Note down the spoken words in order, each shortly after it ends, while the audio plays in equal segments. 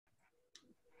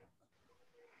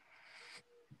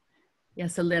Yeah,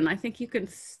 so Lynn, I think you can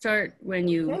start when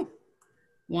you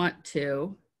want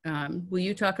to. Will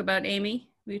you talk about Amy?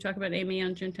 Will you talk about Amy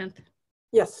on June 10th?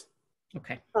 Yes.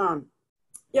 Okay.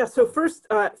 Yeah, so first,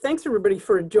 thanks everybody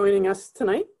for joining us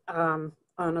tonight on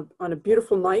a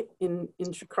beautiful night in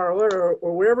Chocorua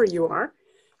or wherever you are.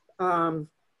 I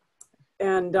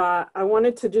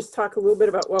wanted to just talk a little bit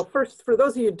about, well, first, for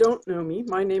those of you who don't know me,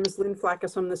 my name is Lynne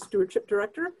Flaccus. I'm the Stewardship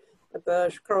Director at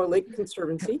the Chocorua Lake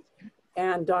Conservancy.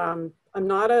 And I'm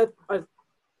not a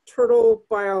turtle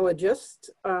biologist,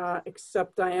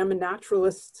 except I am a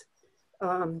naturalist,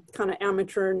 kind of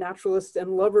amateur naturalist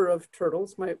and lover of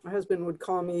turtles. My husband would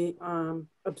call me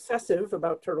obsessive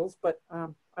about turtles, but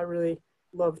I really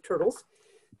love turtles.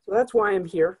 So that's why I'm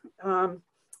here. A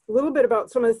little bit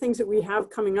about some of the things that we have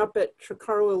coming up at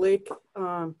Chocorua Lake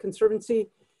Conservancy.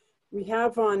 We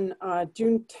have on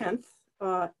June 10th,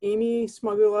 Amy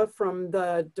Smugula from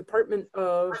the Department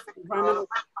of Environmental...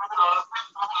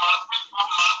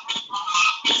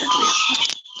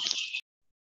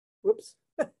 Whoops.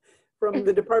 From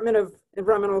the Department of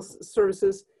Environmental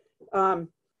Services.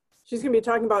 She's going to be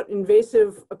talking about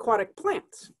invasive aquatic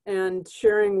plants and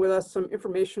sharing with us some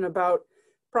information about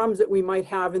problems that we might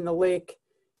have in the lake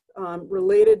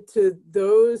related to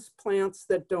those plants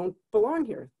that don't belong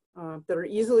here, that are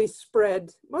easily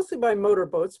spread, mostly by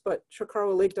motorboats, but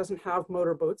Chocorua Lake doesn't have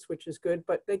motorboats, which is good,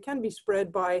 but they can be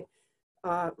spread by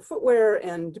footwear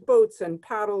and boats and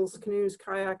paddles, canoes,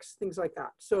 kayaks, things like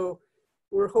that. So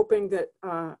we're hoping that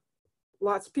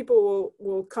lots of people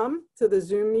will come to the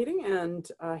Zoom meeting and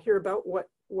hear about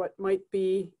what might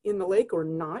be in the lake or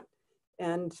not,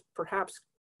 and perhaps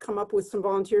come up with some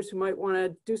volunteers who might want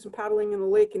to do some paddling in the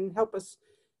lake and help us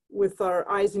with our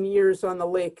eyes and ears on the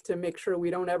lake to make sure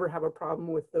we don't ever have a problem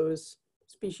with those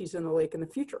species in the lake in the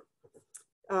future.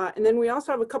 And then we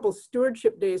also have a couple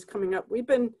stewardship days coming up. We've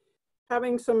been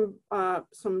having some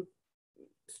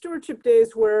stewardship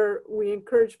days where we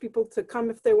encourage people to come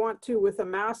if they want to with a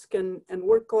mask and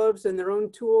work gloves and their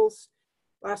own tools.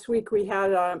 Last week we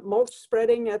had mulch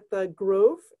spreading at the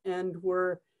Grove, and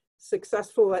we're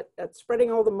successful at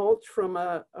spreading all the mulch from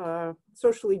a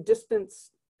socially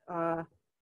distanced,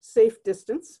 safe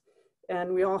distance.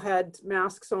 And we all had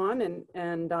masks on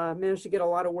and managed to get a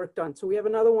lot of work done. So we have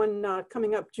another one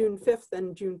coming up June 5th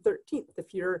and June 13th.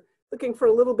 If you're looking for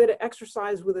a little bit of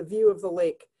exercise with a view of the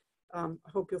lake, I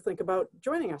hope you'll think about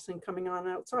joining us and coming on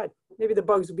outside. Maybe the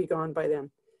bugs will be gone by then,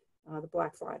 the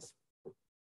black flies.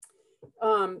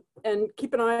 And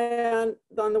keep an eye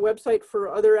on the website for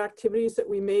other activities that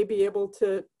we may be able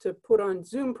to put on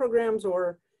Zoom programs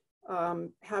or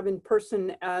have in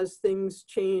person as things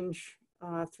change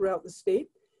throughout the state.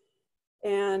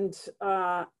 And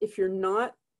if you're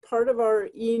not part of our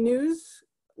e-news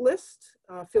list,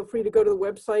 feel free to go to the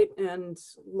website and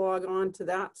log on to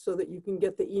that so that you can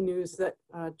get the e-news that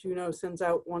Juno sends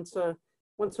out once a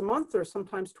month or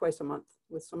sometimes twice a month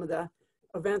with some of the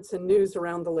events and news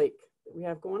around the lake that we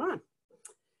have going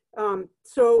on.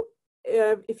 So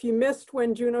if you missed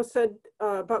when Juno said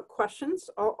about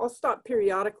questions, I'll stop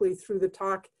periodically through the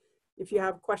talk. If you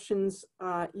have questions,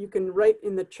 you can write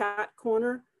in the chat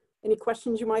corner any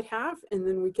questions you might have, and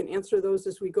then we can answer those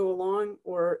as we go along.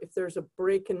 Or if there's a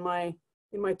break in my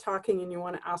talking and you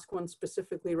want to ask one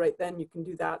specifically right then, you can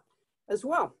do that as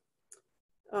well.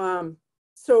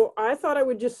 So I thought I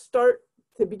would just start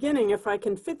the beginning, if I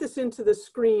can fit this into the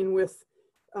screen, with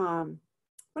one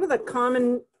of the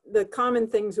common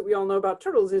things that we all know about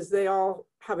turtles is they all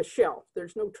have a shell.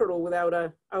 There's no turtle without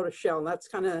a shell. That's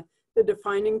kind of the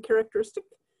defining characteristic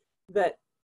that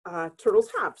turtles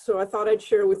have. So I thought I'd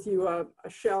share with you a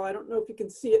shell. I don't know if you can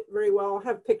see it very well. I'll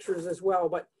have pictures as well,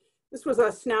 but this was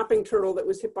a snapping turtle that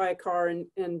was hit by a car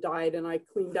and died, and I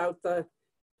cleaned out the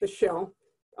shell.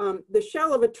 The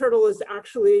shell of a turtle is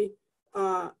actually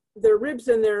their ribs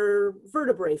and their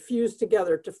vertebrae fused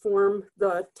together to form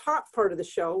the top part of the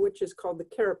shell, which is called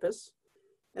the carapace,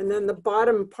 and then the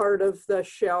bottom part of the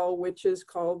shell, which is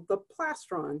called the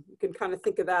plastron. You can kind of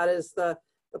think of that as the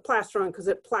plastron because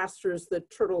it plasters the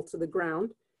turtle to the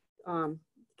ground,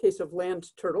 case of land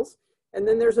turtles. And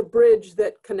then there's a bridge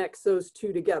that connects those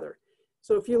two together.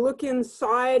 So if you look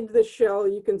inside the shell,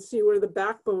 you can see where the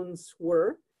backbones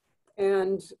were.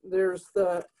 And there's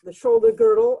the shoulder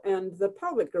girdle and the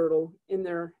pelvic girdle in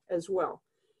there as well.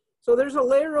 So there's a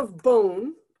layer of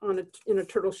bone in a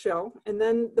turtle shell. And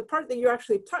then the part that you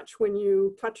actually touch when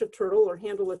you touch a turtle or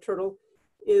handle a turtle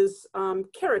is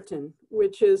keratin,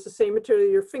 which is the same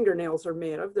material your fingernails are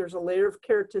made of. There's a layer of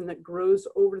keratin that grows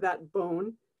over that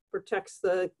bone, protects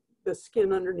the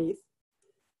skin underneath.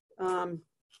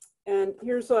 And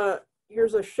here's a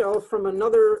here's a shell from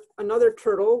another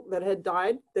turtle that had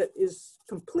died that is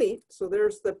complete. So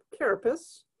there's the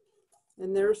carapace,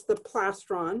 and there's the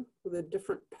plastron with a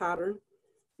different pattern.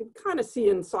 You can kind of see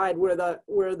inside where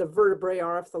the vertebrae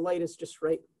are if the light is just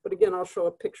right. But again, I'll show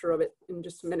a picture of it in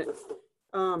just a minute.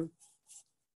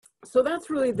 So that's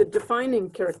really the defining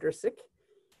characteristic.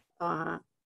 And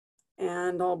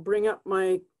I'll bring up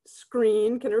my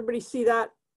screen. Can everybody see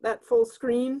that full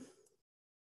screen?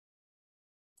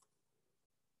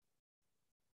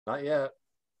 Not yet.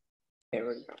 There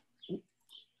we go.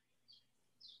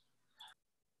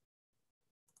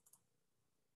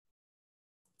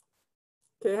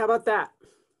 Okay, how about that?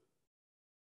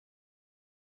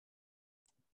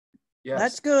 Yes.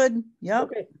 That's good. Yep.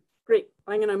 Okay, great.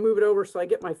 I'm gonna move it over so I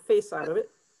get my face out of it.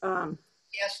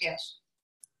 Yes, yes.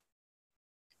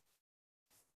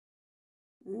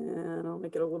 And I'll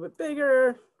make it a little bit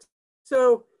bigger.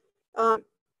 So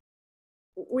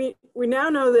we now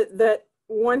know that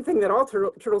one thing that all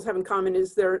turtles have in common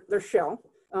is their shell,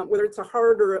 whether it's a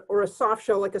hard or a soft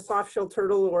shell, like a soft shell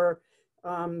turtle, or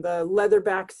the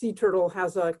leatherback sea turtle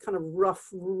has a kind of rough,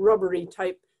 rubbery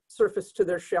type surface to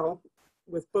their shell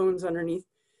with bones underneath.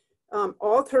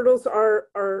 All turtles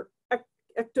are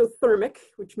ectothermic,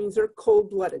 which means they're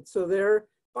cold-blooded. So their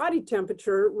body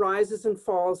temperature rises and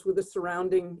falls with the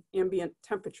surrounding ambient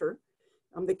temperature.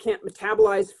 They can't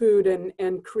metabolize food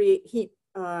and create heat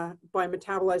by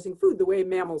metabolizing food the way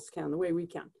mammals can, the way we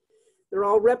can. They're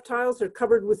all reptiles. They're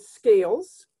covered with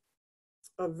scales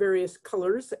of various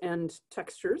colors and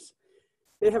textures.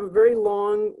 They have a very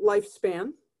long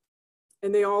lifespan,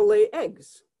 and they all lay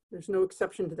eggs. There's no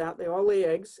exception to that. They all lay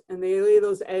eggs, and they lay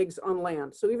those eggs on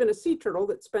land. So even a sea turtle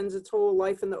that spends its whole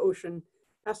life in the ocean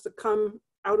has to come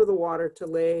out of the water to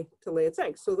lay its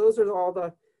eggs. So those are all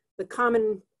the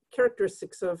common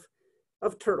characteristics of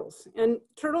turtles. And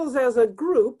turtles as a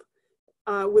group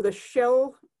with a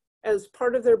shell as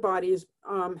part of their bodies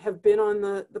have been on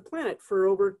the planet for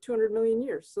over 200 million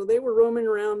years. So they were roaming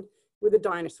around with the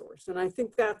dinosaurs. And I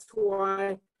think that's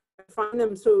why I find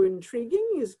them so intriguing,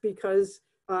 is because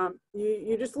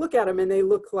you just look at them and they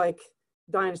look like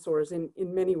dinosaurs in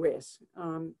many ways.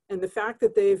 And the fact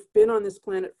that they've been on this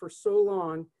planet for so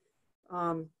long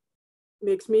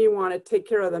makes me want to take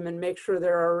care of them and make sure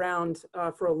they're around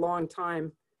for a long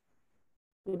time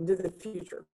into the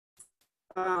future.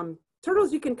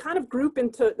 Turtles, you can kind of group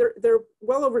into, there are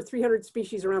well over 300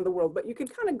 species around the world, but you can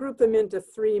kind of group them into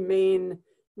three main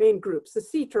groups. The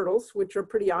sea turtles, which are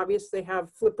pretty obvious. They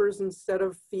have flippers instead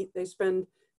of feet. They spend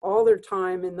all their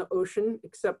time in the ocean,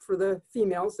 except for the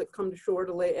females that come to shore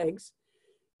to lay eggs.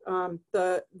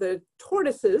 The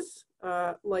tortoises,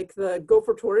 like the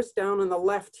gopher tortoise down on the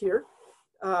left here,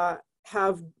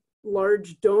 have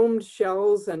large domed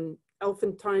shells and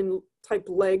elephantine type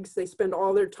legs. They spend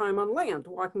all their time on land,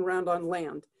 walking around on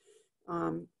land.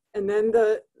 And then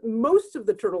most of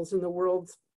the turtles in the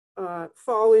world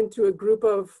fall into a group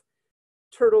of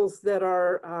turtles that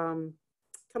are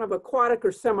kind of aquatic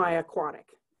or semi-aquatic.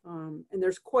 And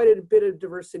there's quite a bit of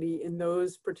diversity in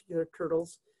those particular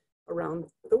turtles around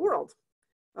the world.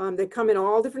 They come in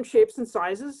all different shapes and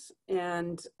sizes,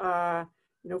 and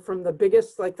you know, from the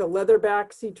biggest, like the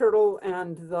leatherback sea turtle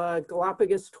and the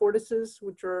Galapagos tortoises,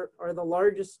 which are the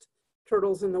largest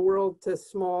turtles in the world, to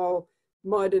small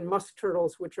mud and musk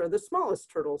turtles, which are the smallest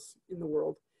turtles in the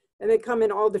world. And they come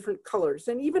in all different colors.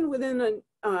 And even within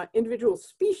an individual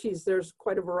species, there's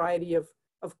quite a variety of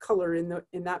color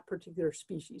in that particular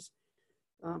species.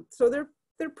 So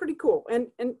they're pretty cool.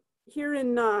 And here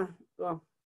in, well,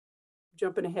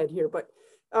 jumping ahead here, but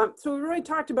so we already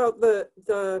talked about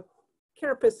the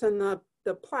carapace and the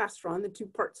plastron, the two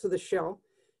parts of the shell.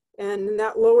 And in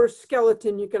that lower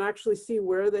skeleton, you can actually see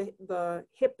where the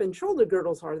hip and shoulder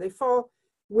girdles are. They fall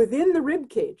within the rib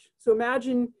cage. So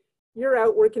imagine you're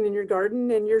out working in your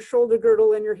garden and your shoulder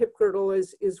girdle and your hip girdle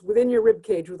is within your rib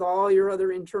cage with all your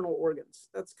other internal organs.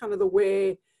 That's kind of the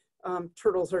way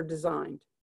turtles are designed.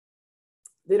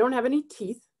 They don't have any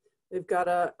teeth. They've got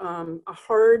a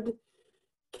hard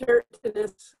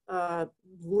keratinous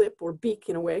lip or beak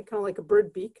in a way, kind of like a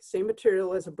bird beak, same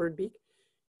material as a bird beak,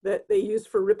 that they use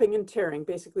for ripping and tearing.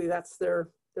 Basically, that's their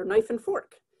knife and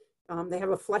fork. They have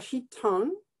a fleshy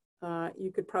tongue.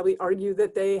 You could probably argue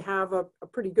that they have a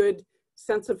pretty good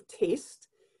sense of taste,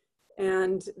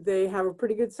 and they have a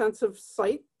pretty good sense of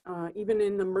sight, even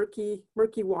in the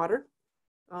murky water.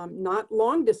 Not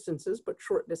long distances, but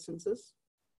short distances.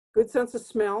 Good sense of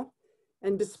smell.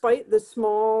 And despite the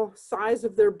small size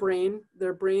of their brain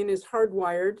is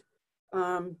hardwired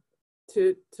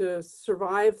to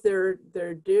survive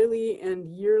their daily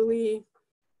and yearly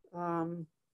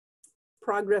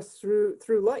progress through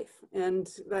life. And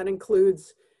that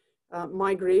includes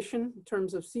migration in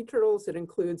terms of sea turtles. It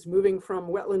includes moving from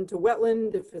wetland to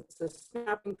wetland, if it's a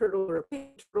snapping turtle or a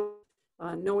painted turtle,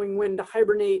 knowing when to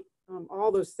hibernate.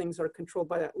 All those things are controlled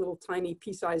by that little tiny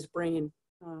pea-sized brain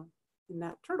in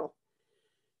that turtle.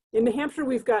 In New Hampshire,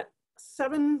 we've got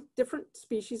 7 different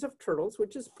species of turtles,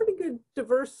 which is pretty good,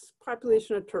 diverse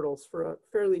population of turtles for a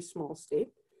fairly small state.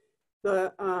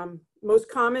 The most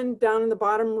common down in the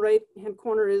bottom right-hand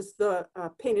corner is the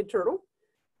painted turtle.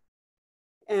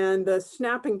 And the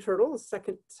snapping turtle is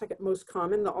second most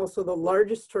common, also the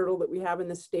largest turtle that we have in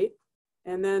the state.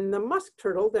 And then the musk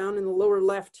turtle down in the lower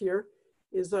left here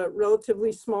is a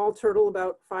relatively small turtle,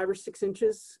 about 5 or 6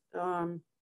 inches.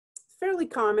 Fairly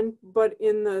common, but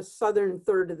in the southern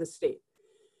third of the state.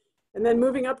 And then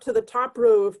moving up to the top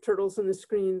row of turtles on the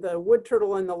screen, the wood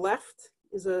turtle on the left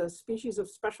is a species of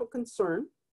special concern,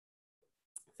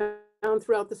 found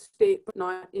throughout the state, but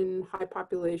not in high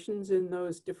populations in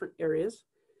those different areas.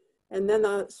 And then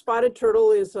the spotted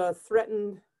turtle is a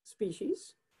threatened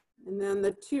species. And then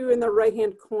the 2 in the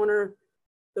right-hand corner,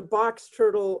 the box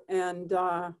turtle and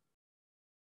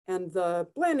the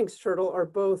Blanding's turtle are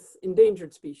both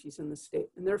endangered species in the state.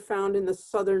 And they're found in the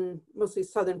southern, mostly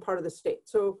southern part of the state.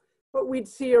 So what we'd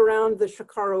see around the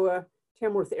Chocorua,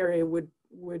 Tamworth area would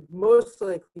most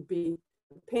likely be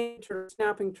painted turtle,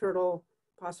 snapping turtle,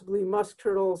 possibly musk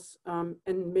turtles,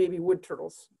 and maybe wood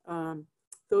turtles.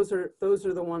 Those are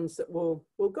the ones that we'll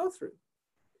go through.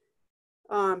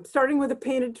 Starting with a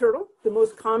painted turtle, the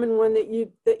most common one that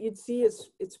you'd see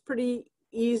it's pretty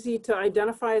easy to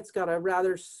identify. It's got a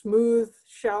rather smooth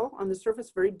shell on the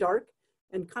surface, very dark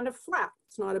and kind of flat.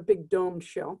 It's not a big domed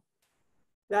shell.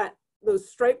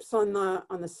 Those stripes on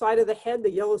the side of the head,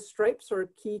 the yellow stripes, are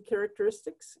key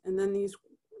characteristics. And then these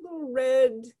little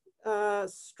red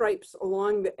stripes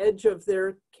along the edge of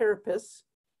their carapace.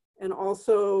 And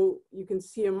also you can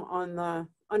see them on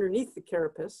underneath the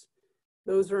carapace.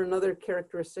 Those are another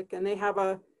characteristic. And they have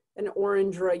an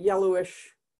orange or a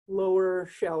yellowish lower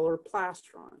shell or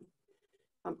plastron.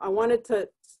 I wanted to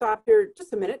stop here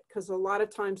just a minute because a lot of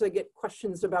times I get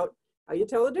questions about how you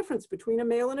tell the difference between a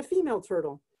male and a female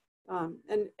turtle.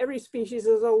 And every species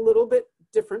is a little bit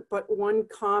different, but one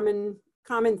common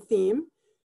theme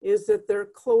is that their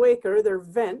cloaca, their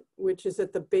vent, which is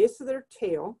at the base of their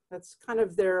tail, that's kind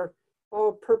of their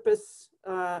all-purpose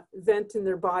vent in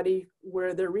their body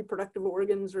where their reproductive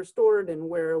organs are stored and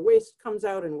where waste comes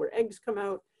out and where eggs come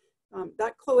out.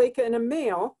 That cloaca in a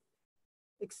male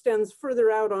extends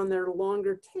further out on their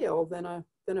longer tail than a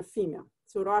female.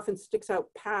 So it often sticks out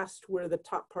past where the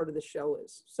top part of the shell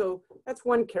is. So that's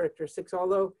one characteristic.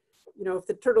 Although, you know, if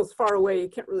the turtle's far away, you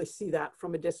can't really see that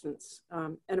from a distance.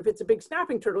 And if it's a big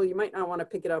snapping turtle, you might not want to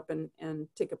pick it up and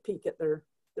take a peek at their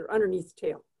underneath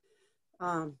tail.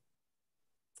 The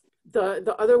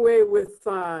other way with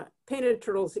painted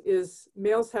turtles is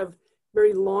males have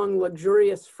very long,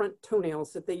 luxurious front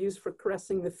toenails that they use for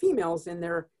caressing the females in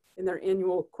their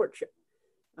annual courtship.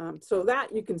 So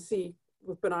that you can see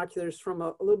with binoculars from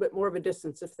a little bit more of a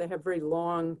distance if they have very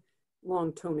long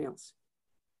toenails.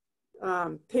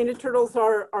 Painted turtles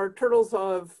are turtles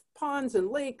of ponds and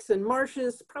lakes and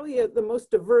marshes, probably the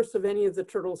most diverse of any of the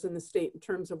turtles in the state in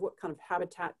terms of what kind of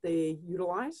habitat they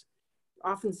utilize.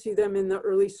 Often see them in the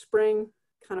early spring,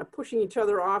 kind of pushing each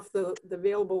other off the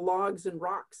available logs and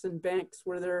rocks and banks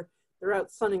where they're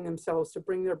out sunning themselves to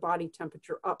bring their body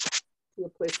temperature up to a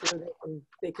place where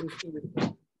they can feed.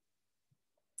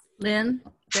 Lynn,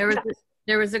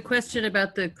 there was a question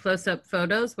about the close-up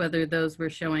photos, whether those were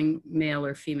showing male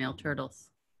or female turtles.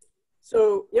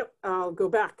 So, yep, I'll go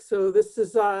back. So this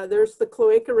is, there's the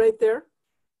cloaca right there.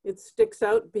 It sticks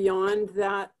out beyond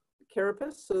that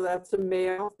carapace, so that's a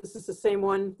male. This is the same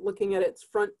one looking at its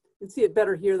front. You can see it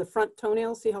better here, the front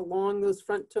toenails. See how long those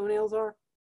front toenails are?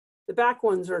 The back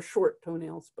ones are short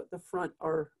toenails, but the front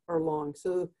are long.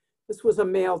 So this was a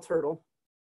male turtle.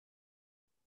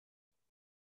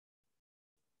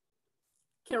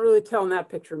 Can't really tell in that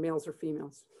picture, males or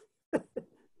females.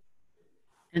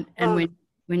 and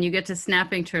when you get to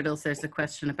snapping turtles, there's a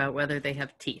question about whether they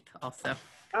have teeth also.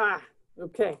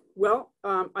 Okay. Well,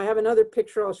 I have another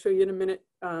picture I'll show you in a minute,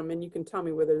 and you can tell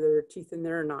me whether there are teeth in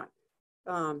there or not.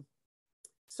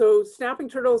 So snapping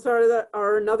turtles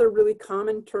are another really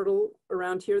common turtle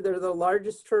around here. They're the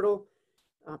largest turtle,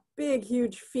 big,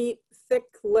 huge feet, thick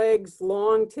legs,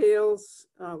 long tails,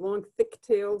 long, thick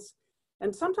tails.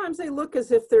 And sometimes they look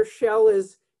as if their shell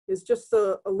is just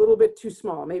a little bit too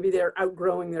small. Maybe they're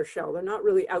outgrowing their shell. They're not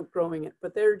really outgrowing it,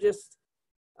 but they're just,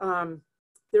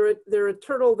 they're a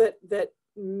turtle that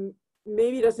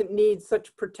maybe doesn't need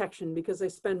such protection because they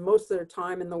spend most of their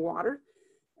time in the water.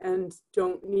 and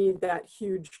don't need that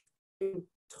huge,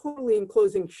 totally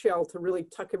enclosing shell to really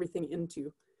tuck everything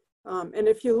into. And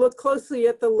if you look closely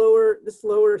at the this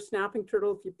lower snapping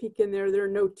turtle, if you peek in there, there are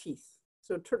no teeth.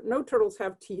 So no turtles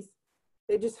have teeth.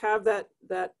 They just have that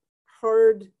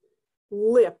hard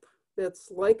lip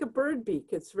that's like a bird beak.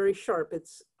 It's very sharp.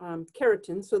 It's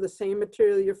keratin, so the same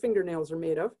material your fingernails are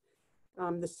made of,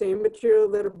 the same material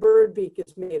that a bird beak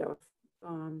is made of,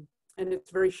 and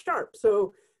it's very sharp.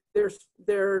 So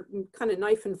their kind of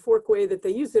knife and fork way that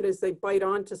they use it is they bite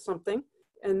onto something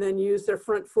and then use their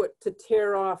front foot to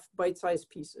tear off bite-sized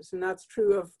pieces. And that's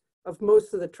true of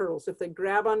most of the turtles. If they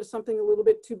grab onto something a little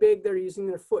bit too big, they're using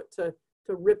their foot to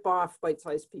rip off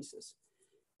bite-sized pieces.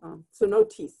 So no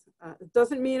teeth. It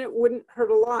doesn't mean it wouldn't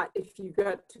hurt a lot if you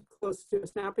got too close to a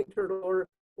snapping turtle,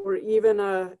 or even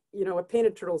a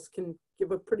painted turtles can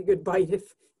give a pretty good bite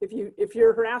if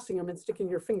you're harassing them and sticking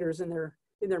your fingers in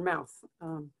their mouth.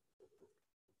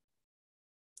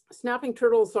 Snapping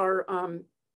turtles are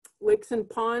lakes and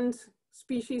ponds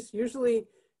species, usually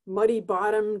muddy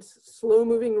bottomed, slow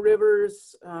moving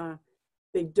rivers.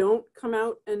 They don't come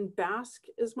out and bask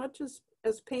as much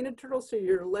as painted turtles, so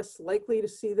you're less likely to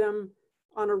see them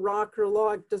on a rock or a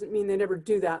log. Doesn't mean they never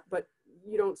do that, but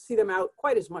you don't see them out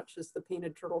quite as much as the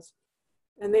painted turtles.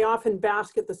 And they often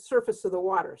bask at the surface of the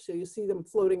water. So you see them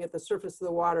floating at the surface of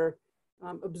the water,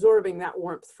 absorbing that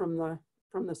warmth from the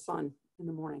sun in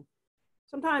the morning.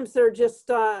 Sometimes they're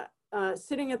just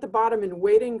sitting at the bottom and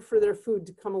waiting for their food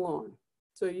to come along.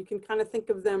 So you can kind of think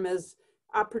of them as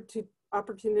opportunistic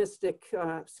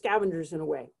scavengers in a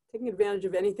way, taking advantage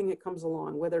of anything that comes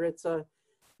along, whether it's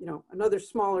another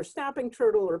smaller snapping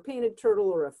turtle or a painted turtle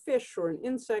or a fish or an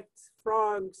insect,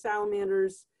 frog,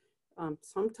 salamanders,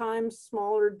 sometimes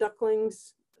smaller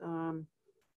ducklings.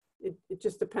 It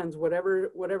just depends,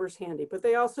 whatever's handy. But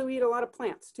they also eat a lot of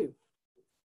plants too.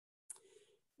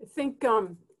 I think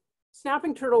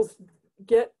snapping turtles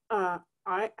get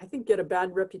I think get a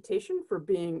bad reputation for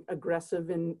being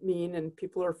aggressive and mean, and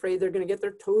people are afraid they're going to get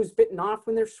their toes bitten off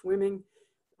when they're swimming.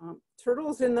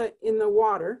 Turtles in the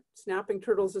water, snapping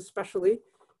turtles especially,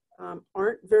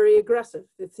 aren't very aggressive.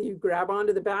 If you grab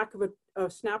onto the back of a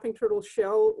snapping turtle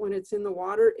shell when it's in the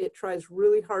water, it tries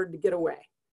really hard to get away.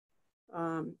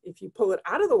 If you pull it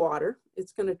out of the water,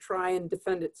 it's going to try and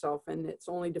defend itself, and its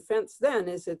only defense then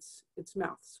is its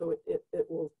mouth. So it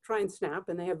will try and snap,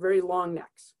 and they have very long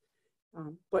necks.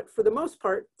 But for the most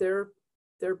part, they're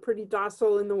pretty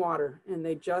docile in the water, and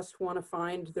they just want to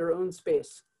find their own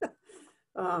space.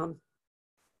 And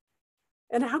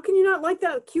how can you not like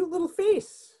that cute little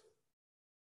face?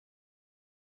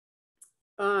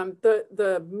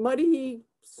 The muddy,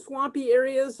 swampy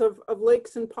areas of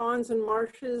lakes and ponds and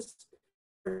marshes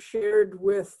are shared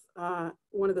with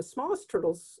one of the smallest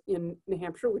turtles in New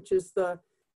Hampshire, which is the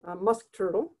musk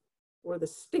turtle, or the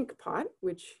stink pot,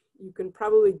 which you can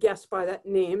probably guess by that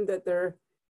name that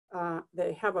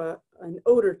they have an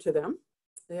odor to them.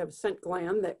 They have a scent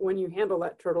gland that when you handle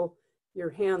that turtle, your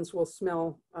hands will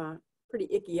smell pretty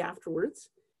icky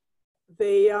afterwards.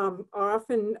 They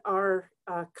often are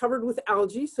covered with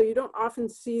algae, so you don't often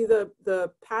see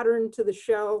the pattern to the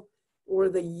shell or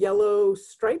the yellow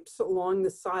stripes along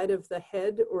the side of the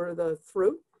head or the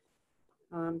throat.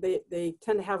 They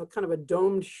tend to have a kind of a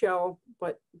domed shell,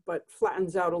 but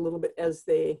flattens out a little bit as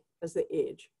they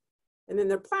age. And then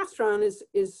their plastron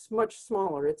is much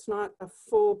smaller. It's not a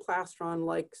full plastron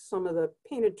like some of the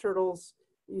painted turtles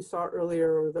you saw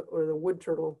earlier, or the wood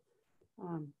turtle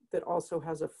that also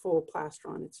has a full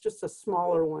plastron. It's just a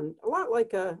smaller one, a lot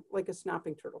like a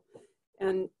snapping turtle.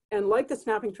 And like the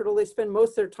snapping turtle, they spend most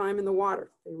of their time in the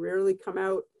water. They rarely come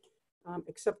out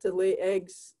except to lay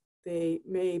eggs. They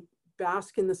may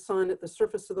bask in the sun at the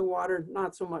surface of the water,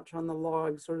 not so much on the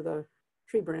logs or the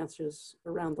tree branches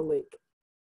around the lake.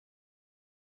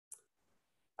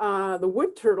 The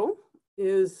wood turtle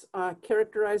is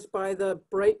characterized by the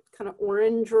bright kind of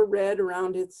orange or red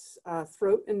around its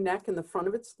throat and neck and the front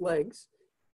of its legs,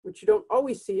 which you don't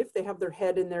always see if they have their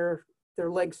head and their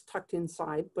legs tucked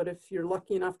inside. But if you're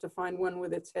lucky enough to find one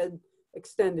with its head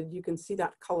extended, you can see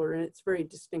that color, and it's very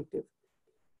distinctive.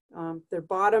 Their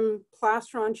bottom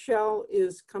plastron shell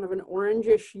is kind of an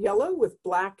orangish yellow with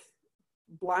black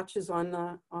blotches on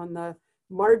the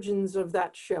margins of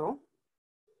that shell.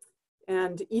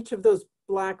 And each of those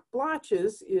black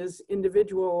blotches is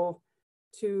individual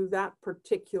to that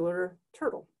particular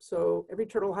turtle. So every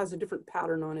turtle has a different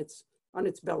pattern on its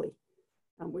belly,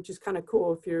 which is kind of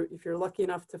cool. If you're lucky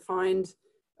enough to find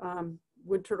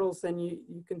wood turtles, then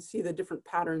you can see the different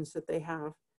patterns that they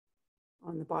have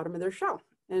on the bottom of their shell.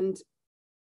 And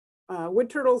wood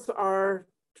turtles are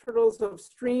turtles of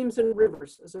streams and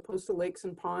rivers, as opposed to lakes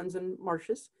and ponds and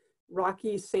marshes.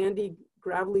 Rocky, sandy,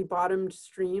 gravelly bottomed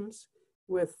streams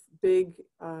with big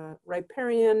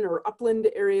riparian or upland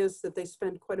areas that they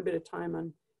spend quite a bit of time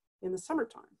on in the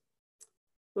summertime.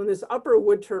 So in this upper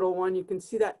wood turtle one, you can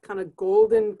see that kind of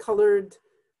golden colored,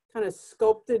 kind of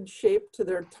sculpted shape to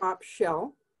their top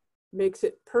shell. Makes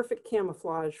it perfect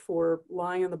camouflage for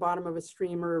lying on the bottom of a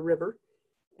stream or a river.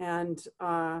 And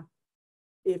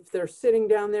if they're sitting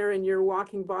down there and you're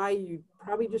walking by, you'd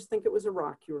probably just think it was a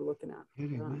rock you were looking at.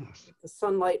 The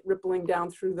sunlight rippling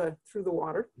down through the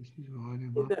water.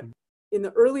 In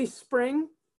the early spring,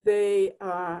 they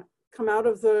come out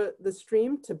of the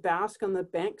stream to bask on the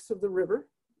banks of the river.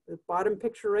 The bottom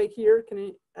picture right here,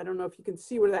 I don't know if you can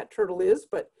see where that turtle is,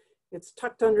 but it's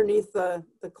tucked underneath the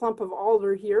clump of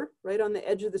alder here, right on the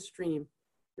edge of the stream.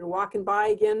 You're walking by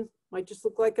again, might just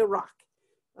look like a rock,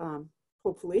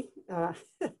 hopefully.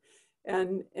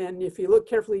 And if you look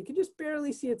carefully, you can just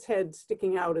barely see its head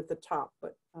sticking out at the top,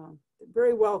 but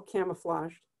very well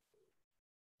camouflaged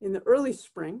in the early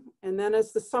spring. And then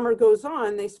as the summer goes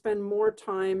on, they spend more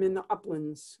time in the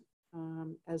uplands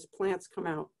as plants come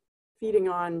out, feeding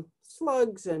on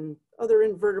slugs and other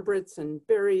invertebrates and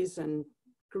berries and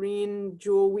green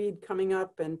jewelweed coming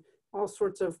up and all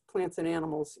sorts of plants and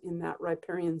animals in that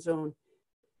riparian zone,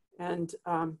 and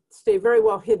stay very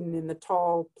well hidden in the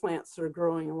tall plants that are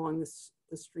growing along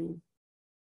the stream.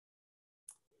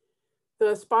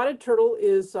 The spotted turtle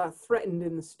is threatened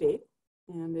in the state,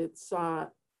 and it's,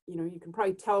 you can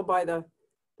probably tell by the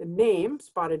name,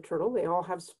 spotted turtle. They all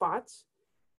have spots.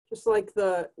 Just like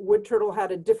the wood turtle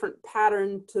had a different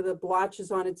pattern to the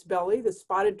blotches on its belly, the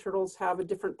spotted turtles have a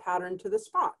different pattern to the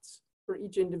spots for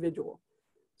each individual.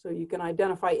 So you can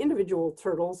identify individual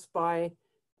turtles by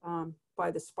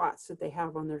the spots that they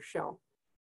have on their shell.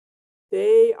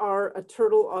 They are a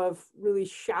turtle of really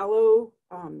shallow,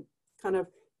 kind of,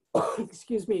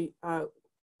 excuse me,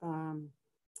 kind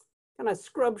of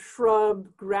scrub, shrub,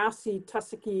 grassy,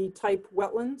 tussocky type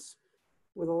wetlands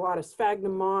with a lot of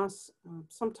sphagnum moss,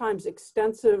 sometimes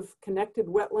extensive connected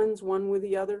wetlands, one with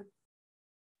the other.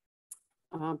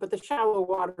 But the shallow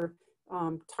water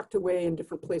tucked away in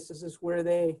different places is where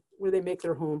they make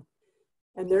their home.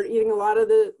 And they're eating a lot of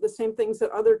the same things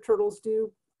that other turtles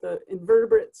do, the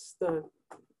invertebrates, the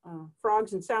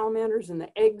frogs and salamanders, and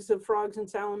the eggs of frogs and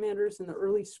salamanders in the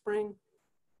early spring.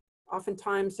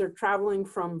 Oftentimes they're traveling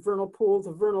from vernal pool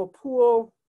to vernal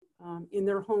pool in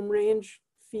their home range,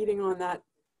 feeding on that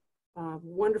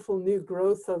wonderful new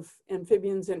growth of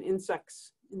amphibians and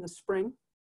insects in the spring.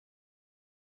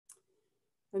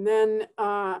 And then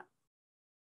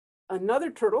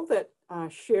another turtle that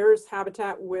shares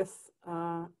habitat with,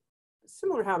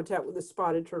 similar habitat with the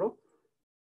spotted turtle,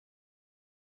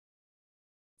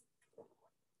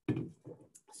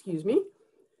 excuse me,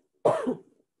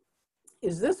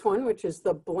 is this one, which is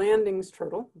the Blandings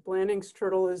turtle. Blandings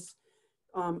turtle is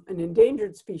an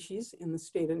endangered species in the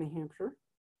state of New Hampshire.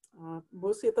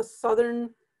 Mostly at the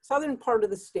southern part of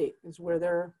the state is where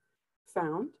they're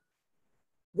found.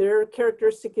 Their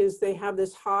characteristic is they have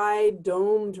this high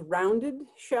domed rounded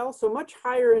shell, so much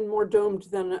higher and more domed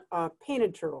than a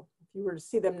painted turtle. If you were to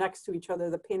see them next to each other,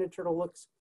 the painted turtle looks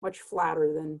much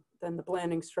flatter than the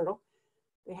Blandings turtle.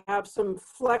 They have some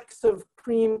flecks of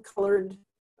cream colored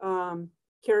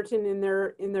keratin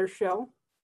in their shell.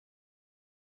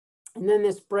 And then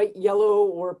this bright yellow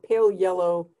or pale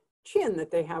yellow chin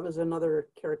that they have is another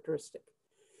characteristic.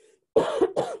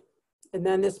 And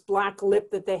then this black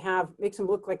lip that they have makes them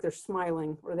look like they're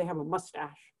smiling, or they have a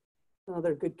mustache.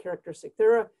 Another good characteristic.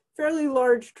 They're a fairly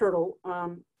large turtle,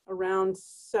 around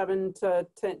 7 to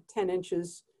 10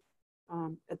 inches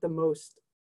at the most.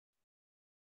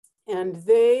 And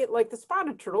they, like the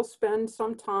spotted turtle, spend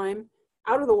some time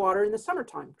out of the water in the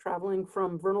summertime, traveling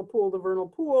from vernal pool to vernal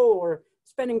pool, or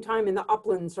spending time in the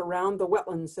uplands around the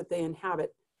wetlands that they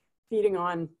inhabit, feeding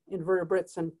on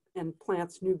invertebrates and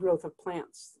plants, new growth of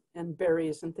plants and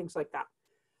berries and things like that.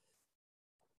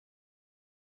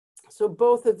 So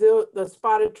both of the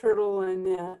spotted turtle and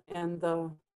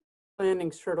the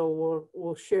Blandings turtle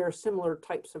will share similar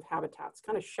types of habitats,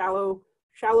 kind of shallow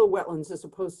wetlands as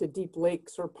opposed to deep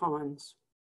lakes or ponds.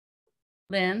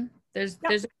 Lynn, there's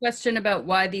a question about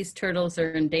why these turtles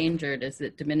are endangered. Is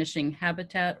it diminishing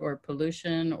habitat or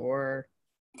pollution or?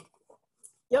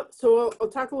 Yep, so I'll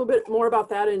talk a little bit more about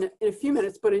that in a few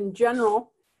minutes, but in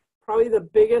general, probably the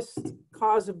biggest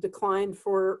cause of decline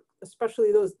for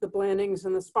especially the Blandings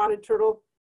and the spotted turtle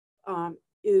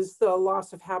is the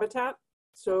loss of habitat.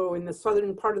 So in the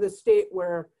southern part of the state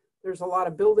where there's a lot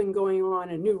of building going on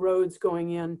and new roads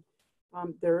going in,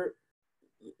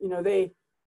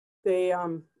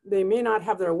 They may not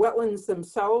have their wetlands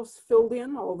themselves filled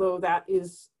in, although that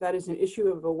is an issue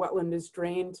if a wetland is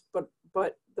drained. But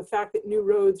the fact that new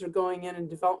roads are going in and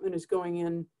development is going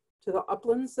in to the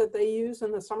uplands that they use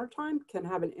in the summertime can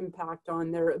have an impact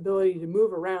on their ability to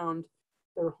move around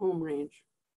their home range.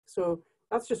 So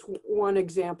that's just one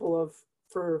example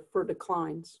for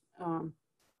declines. And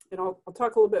I'll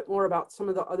talk a little bit more about some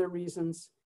of the other reasons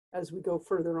as we go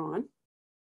further on.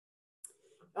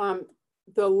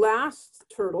 The last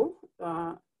turtle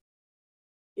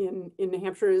in New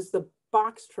Hampshire is the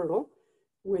box turtle,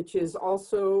 which is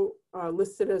also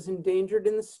listed as endangered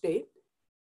in the state.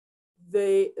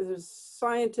 The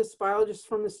scientists, biologists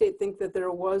from the state think that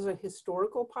there was a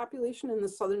historical population in the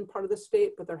southern part of the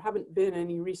state, but there haven't been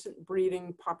any recent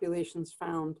breeding populations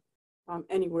found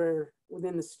anywhere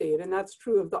within the state. And that's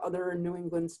true of the other New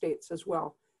England states as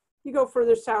well. You go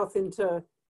further south into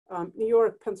New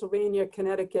York, Pennsylvania,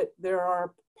 Connecticut, there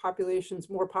are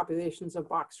more populations of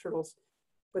box turtles,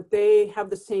 but they have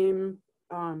the same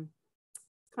kind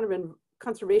of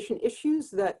conservation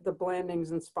issues that the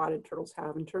blandings and spotted turtles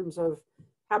have in terms of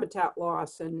habitat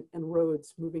loss and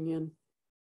roads moving in.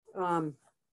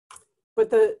 But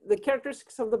the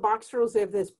characteristics of the box turtles, they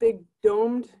have this big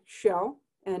domed shell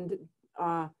and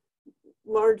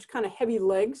large kind of heavy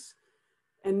legs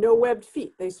and no webbed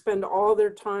feet. They spend all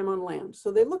their time on land.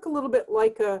 So they look a little bit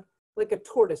like a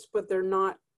tortoise, but they're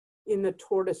not in the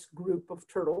tortoise group of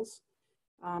turtles.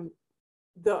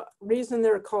 The reason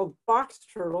they're called box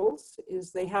turtles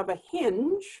is they have a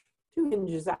hinge, 2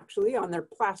 hinges actually, on their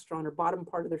plastron or bottom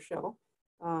part of their shell.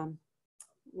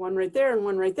 One right there and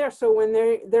one right there. So when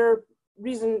the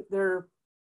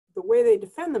way they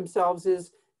defend themselves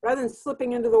is rather than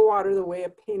slipping into the water the way a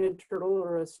painted turtle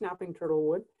or a snapping turtle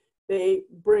would, they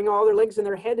bring all their legs and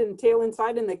their head and tail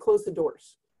inside and they close the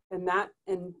doors.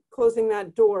 And closing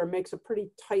that door makes a pretty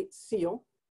tight seal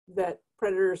that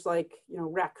predators like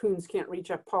raccoons can't reach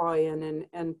a paw in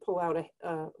and pull out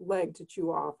a leg to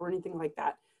chew off or anything like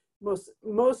that.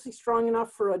 Mostly strong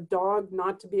enough for a dog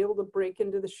not to be able to break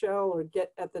into the shell or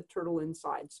get at the turtle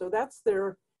inside. So that's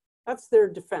their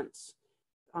defense,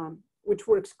 which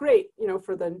works great,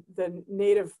 for the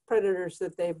native predators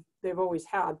that they've always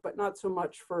had, but not so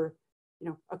much for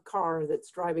a car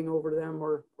that's driving over them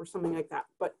or something like that.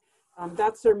 But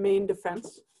that's their main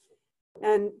defense.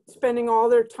 And spending all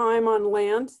their time on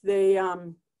land, they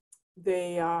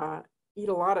eat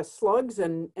a lot of slugs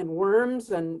and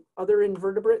worms and other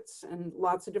invertebrates and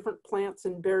lots of different plants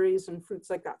and berries and fruits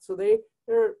like that. So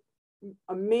they're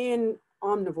a main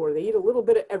omnivore. They eat a little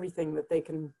bit of everything that they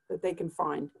can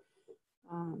find.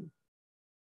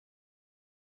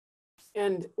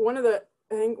 And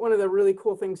I think one of the really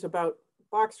cool things about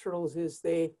box turtles is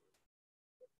they're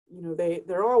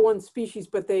all one species,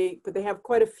 but they have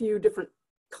quite a few different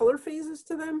color phases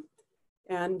to them,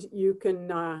 and you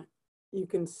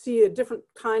can see a different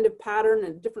kind of pattern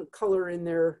and different color in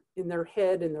their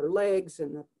head and their legs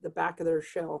and the back of their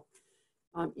shell,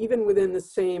 even within the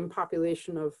same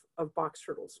population of box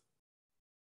turtles.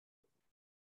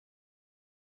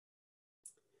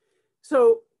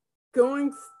 So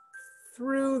going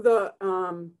through the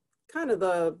kind of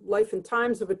the life and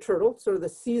times of a turtle, sort of the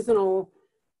seasonal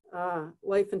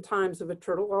life and times of a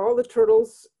turtle. All the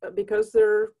turtles, because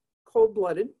they're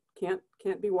cold-blooded,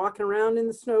 can't be walking around in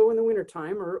the snow in the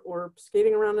wintertime or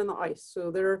skating around in the ice.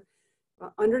 So they're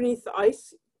underneath the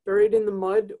ice, buried in the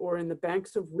mud or in the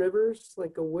banks of rivers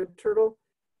like a wood turtle,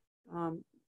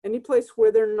 any place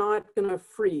where they're not gonna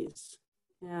freeze.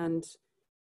 And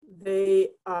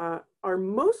they are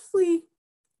mostly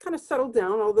kind of settled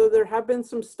down, although there have been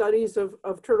some studies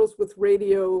of turtles with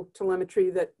radio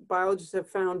telemetry that biologists have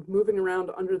found moving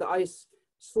around under the ice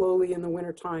slowly in the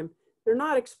wintertime. They're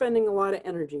not expending a lot of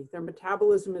energy. Their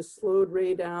metabolism is slowed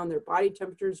way down. Their body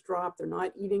temperatures drop. They're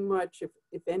not eating much,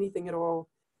 if anything at all.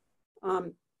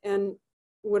 And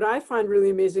what I find really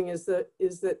amazing is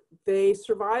that they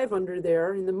survive under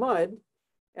there in the mud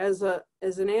as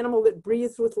an animal that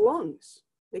breathes with lungs.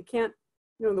 They can't,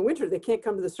 in the winter, they can't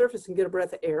come to the surface and get a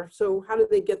breath of air. So how do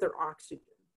they get their oxygen?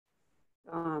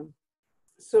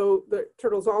 So the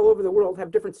turtles all over the world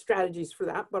have different strategies for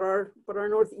that, but our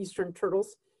northeastern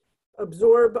turtles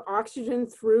absorb oxygen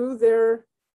through their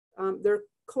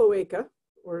cloaca,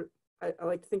 or I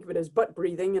like to think of it as butt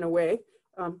breathing in a way.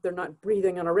 They're not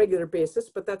breathing on a regular basis,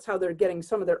 but that's how they're getting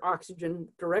some of their oxygen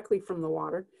directly from the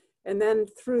water. And then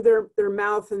through their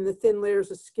mouth and the thin layers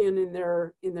of skin in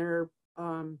their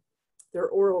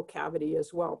oral cavity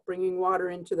as well, bringing water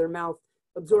into their mouth,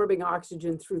 absorbing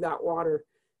oxygen through that water,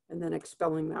 and then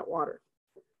expelling that water.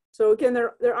 So again,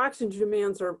 their oxygen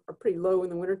demands are pretty low in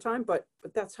the wintertime, but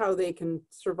that's how they can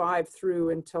survive through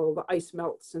until the ice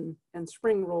melts and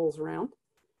spring rolls around.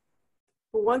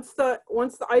 But once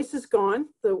the ice is gone,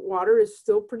 the water is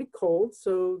still pretty cold.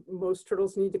 So most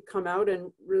turtles need to come out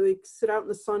and really sit out in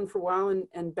the sun for a while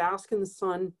and bask in the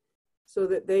sun so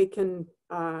that they can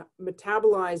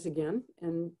metabolize again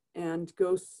and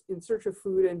go in search of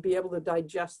food and be able to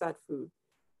digest that food.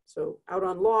 So out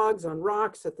on logs, on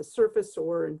rocks, at the surface,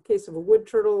 or in case of a wood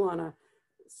turtle, on a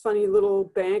sunny little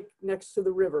bank next to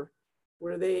the river,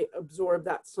 where they absorb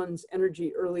that sun's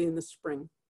energy early in the spring.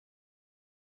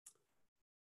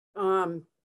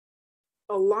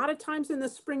 A lot of times in the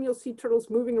spring, you'll see turtles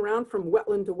moving around from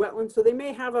wetland to wetland. So they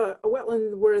may have a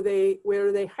wetland where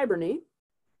they hibernate.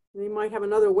 They might have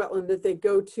another wetland that they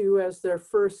go to as their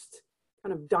first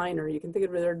kind of diner. You can think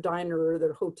of it as their diner or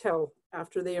their hotel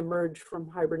after they emerge from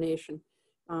hibernation.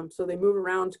 So they move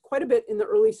around quite a bit in the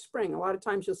early spring. A lot of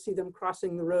times you'll see them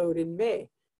crossing the road in May.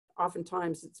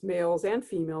 Oftentimes it's males and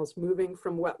females moving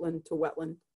from wetland to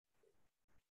wetland.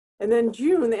 And then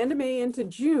June, the end of May into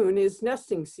June is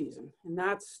nesting season. And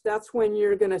that's when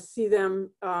you're gonna see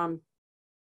them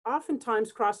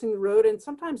oftentimes crossing the road and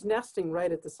sometimes nesting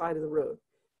right at the side of the road.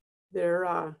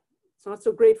 It's not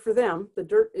so great for them. The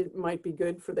dirt, it might be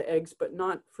good for the eggs, but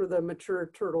not for the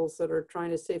mature turtles that are trying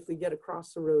to safely get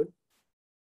across the road.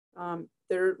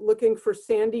 They're looking for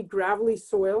sandy, gravelly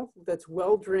soil that's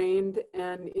well drained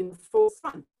and in full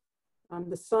sun.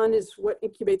 The sun is what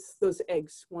incubates those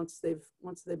eggs once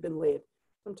they've been laid.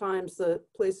 Sometimes the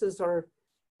places are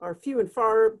few and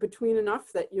far between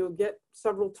enough that you'll get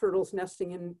several turtles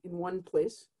nesting in one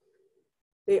place.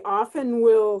 They often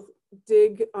will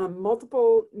dig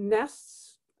multiple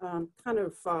nests,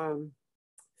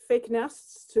 fake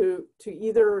nests to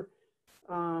either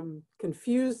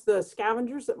confuse the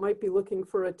scavengers that might be looking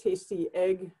for a tasty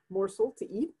egg morsel to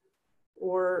eat,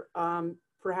 or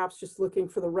perhaps just looking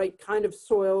for the right kind of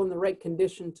soil and the right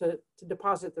condition to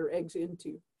deposit their eggs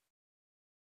into.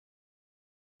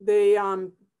 They,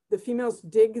 the females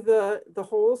dig the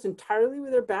holes entirely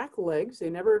with their back legs. They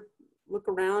never look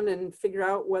around and figure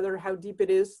out how deep it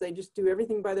is. They just do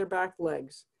everything by their back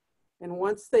legs. And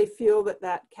once they feel that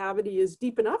that cavity is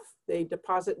deep enough, they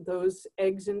deposit those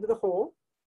eggs into the hole,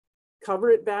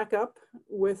 cover it back up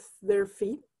with their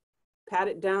feet, pat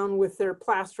it down with their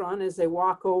plastron as they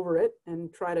walk over it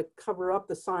and try to cover up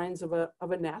the signs of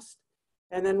a nest,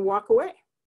 and then walk away.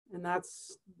 And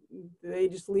they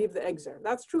just leave the eggs there.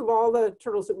 That's true of all the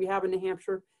turtles that we have in New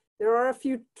Hampshire. There are a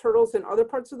few turtles in other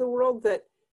parts of the world that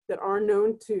are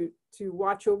known to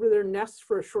watch over their nests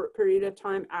for a short period of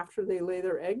time after they lay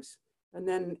their eggs, and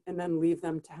then leave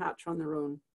them to hatch on their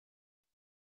own.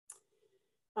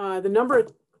 The number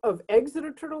of eggs that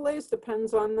a turtle lays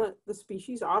depends on the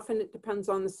species. Often it depends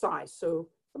on the size. So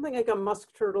something like a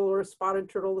musk turtle or a spotted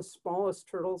turtle, the smallest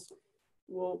turtles,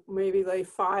 will maybe lay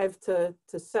 5 to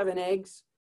 7 eggs.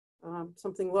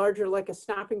 Something larger like a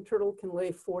snapping turtle can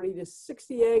lay 40 to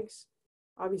 60 eggs.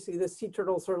 Obviously, the sea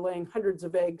turtles are laying hundreds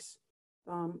of eggs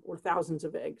or thousands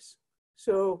of eggs.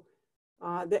 So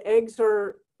the eggs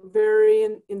are vary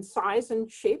in size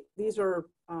and shape. These are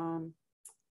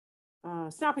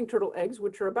snapping turtle eggs,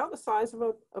 which are about the size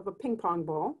of a ping pong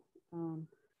ball.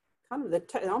 Kind of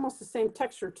almost the same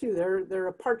texture too. They're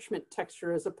a parchment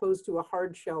texture as opposed to a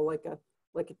hard shell like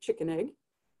a chicken egg.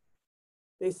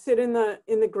 They sit in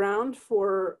the ground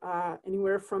for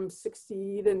anywhere from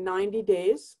 60 to 90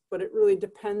 days, but it really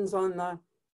depends on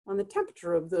the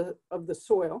temperature of the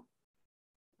soil.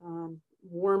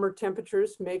 Warmer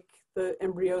temperatures make the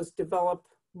embryos develop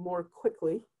more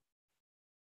quickly.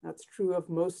 That's true of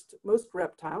most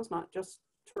reptiles, not just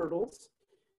turtles.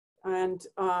 And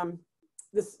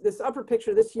this upper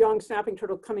picture, this young snapping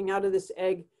turtle coming out of this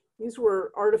egg, these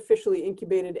were artificially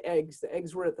incubated eggs. The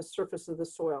eggs were at the surface of the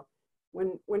soil.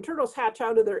 When turtles hatch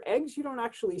out of their eggs, you don't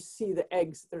actually see the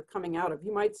eggs they're coming out of.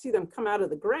 You might see them come out of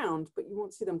the ground, but you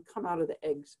won't see them come out of the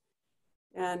eggs.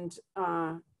 And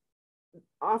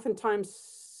oftentimes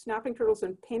snapping turtles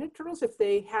and painted turtles, if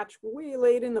they hatch way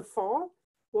late in the fall,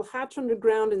 will hatch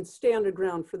underground and stay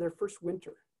underground for their first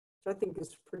winter, which I think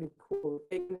is pretty cool.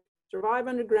 They can survive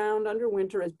underground under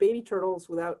winter as baby turtles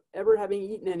without ever having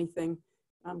eaten anything,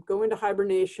 go into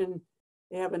hibernation.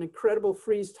 They have an incredible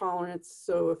freeze tolerance.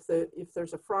 So if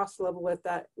there's a frost level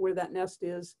at where that nest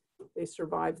is, they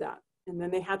survive that. And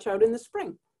then they hatch out in the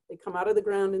spring. They come out of the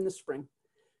ground in the spring,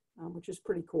 which is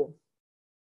pretty cool.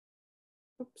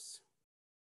 Oops.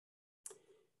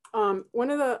 One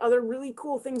of the other really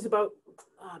cool things about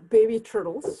baby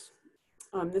turtles,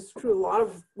 this is true of a lot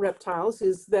of reptiles,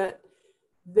 is that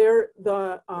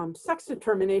the sex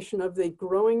determination of the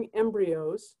growing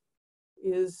embryos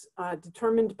is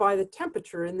determined by the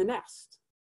temperature in the nest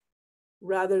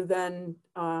rather than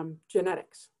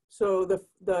genetics. So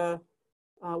the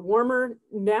warmer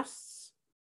nests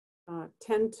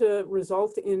tend to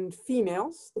result in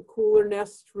females. The cooler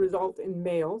nests result in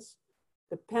males.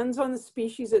 Depends on the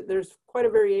species. There's quite a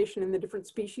variation in the different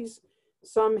species.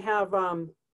 Some have,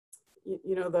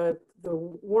 you know, the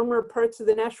warmer parts of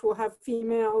the nest will have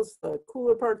females. The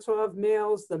cooler parts will have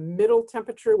males. The middle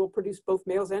temperature will produce both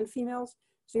males and females.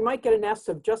 So you might get a nest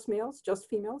of just males, just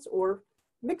females, or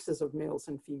mixes of males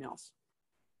and females.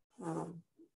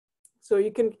 So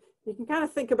you can kind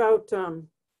of think about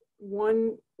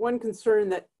one concern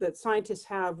that scientists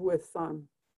have with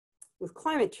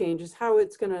climate change is how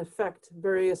it's going to affect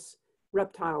various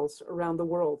reptiles around the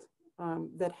world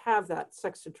that have that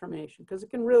sex determination, because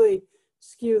it can really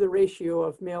skew the ratio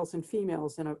of males and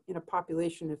females in a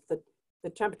population if the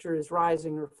temperature is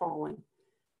rising or falling.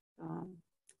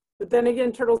 But then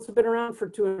again, turtles have been around for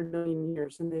 200 million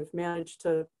years, and they've managed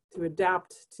to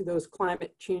adapt to those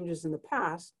climate changes in the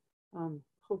past.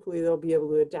 Hopefully they'll be able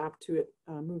to adapt to it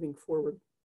moving forward.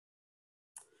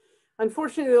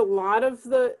 Unfortunately, a lot of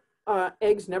the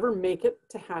eggs never make it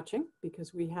to hatching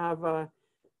because we have a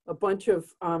bunch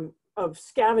of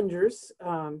scavengers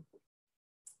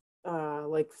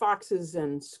like foxes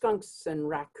and skunks and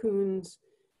raccoons.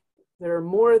 There are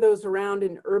more of those around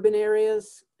in urban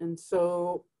areas. And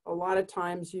so a lot of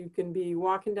times you can be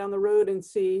walking down the road and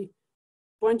see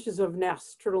bunches of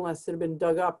nests, turtle nests that have been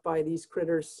dug up by these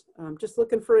critters, just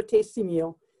looking for a tasty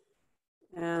meal.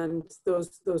 And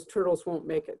those turtles won't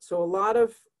make it. So a lot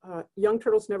of young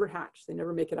turtles never hatch. They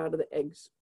never make it out of the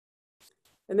eggs.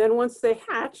 And then once they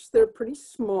hatch, they're pretty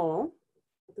small.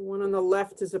 The one on the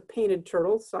left is a painted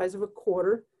turtle, size of a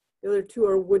quarter. The other two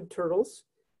are wood turtles.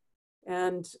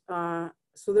 And so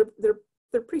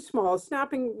they're pretty small.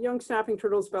 Young snapping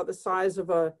turtles about the size of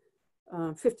a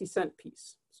 50-cent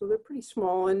piece. So they're pretty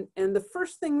small. And the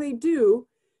first thing they do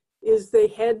is they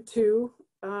head to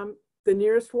the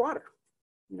nearest water.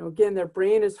 You know, again, their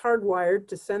brain is hardwired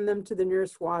to send them to the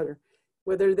nearest water.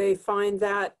 Whether they find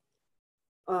that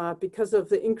because of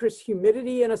the increased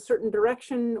humidity in a certain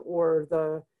direction or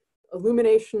the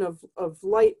illumination of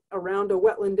light around a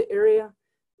wetland area,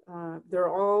 there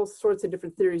are all sorts of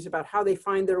different theories about how they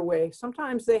find their way.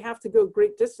 Sometimes they have to go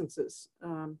great distances.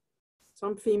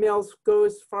 Some females go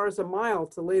as far as a mile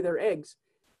to lay their eggs,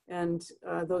 and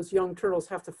those young turtles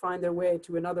have to find their way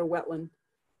to another wetland.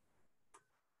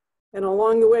 And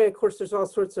along the way, of course, there's all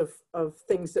sorts of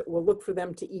things that will look for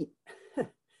them to eat.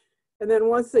 And then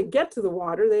once they get to the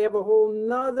water, they have a whole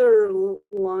nother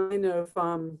line of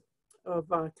kind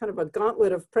of a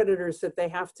gauntlet of predators that they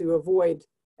have to avoid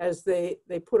as they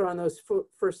put on those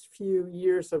first few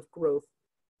years of growth.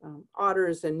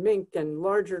 Otters and mink and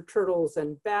larger turtles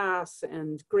and bass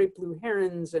and great blue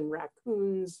herons and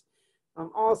raccoons,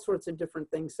 all sorts of different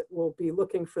things that will be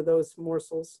looking for those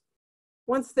morsels.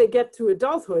 Once they get to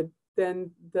adulthood,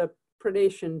 then the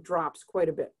predation drops quite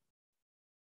a bit.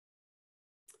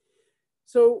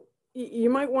 So you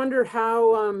might wonder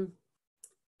how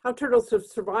turtles have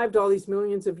survived all these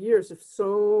millions of years if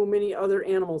so many other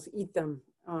animals eat them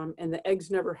and the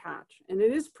eggs never hatch. And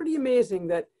it is pretty amazing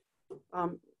that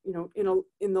you know,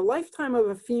 in the lifetime of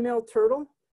a female turtle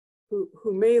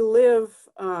who may live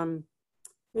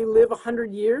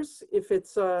 100 years if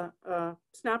it's a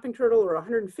snapping turtle, or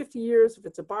 150 years if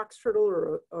it's a box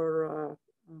turtle or a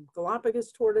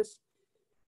Galapagos tortoise.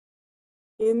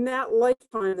 In that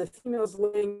lifetime, the female's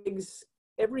laying eggs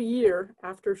every year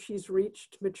after she's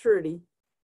reached maturity.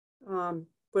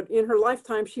 But in her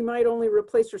lifetime, she might only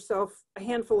replace herself a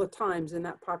handful of times in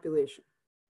that population.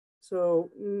 So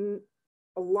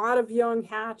a lot of young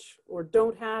hatch or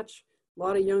don't hatch, a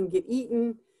lot of young get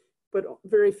eaten, but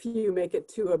very few make it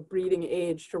to a breeding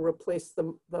age to replace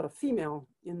the female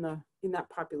in that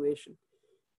population.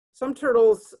 Some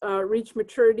turtles reach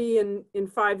maturity in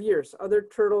 5 years. Other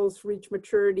turtles reach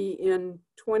maturity in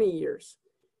 20 years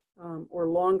or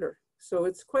longer. So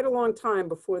it's quite a long time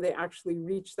before they actually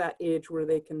reach that age where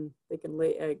they can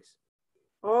lay eggs.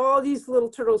 All these little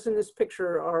turtles in this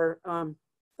picture are,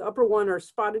 the upper one are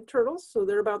spotted turtles. So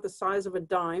they're about the size of a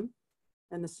dime.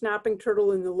 And the snapping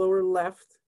turtle in the lower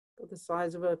left, about the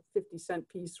size of a 50-cent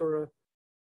piece, or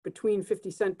between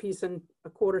 50-cent piece and a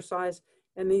quarter size.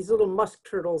 And these little musk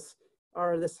turtles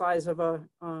are the size of a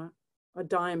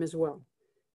dime as well.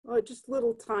 Just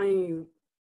little tiny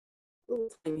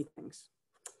things.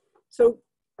 So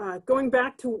going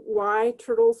back to why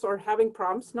turtles are having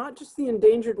problems, not just the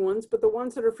endangered ones, but the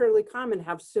ones that are fairly common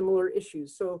have similar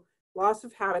issues. So loss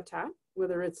of habitat,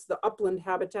 whether it's the upland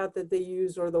habitat that they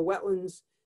use or the wetlands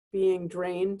being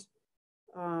drained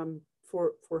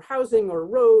for housing or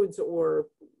roads or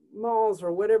malls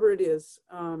or whatever it is.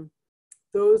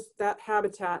 That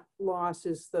habitat loss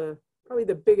is probably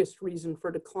the biggest reason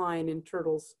for decline in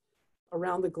turtles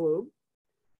around the globe.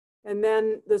 And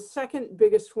then the second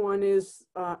biggest one is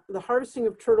the harvesting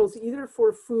of turtles either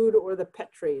for food or the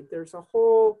pet trade. There's a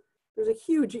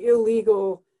huge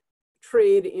illegal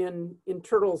trade in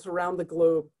turtles around the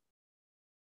globe,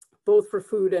 both for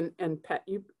food and pet.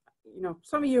 You know,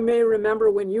 some of you may remember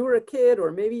when you were a kid,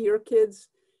 or maybe your kids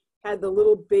had the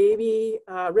little baby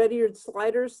red-eared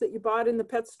sliders that you bought in the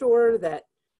pet store that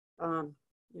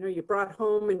you know, you brought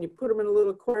home and you put them in a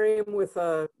little aquarium with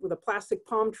a plastic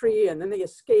palm tree, and then they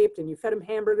escaped and you fed them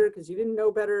hamburger because you didn't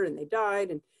know better and they died.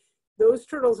 And those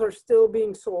turtles are still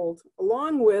being sold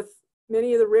along with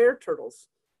many of the rare turtles.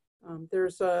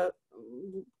 There's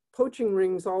poaching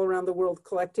rings all around the world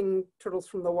collecting turtles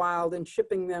from the wild and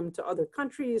shipping them to other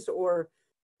countries or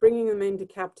bringing them into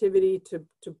captivity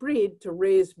to breed, to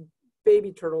raise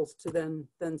baby turtles to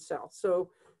then sell. So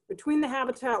between the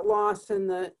habitat loss and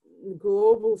the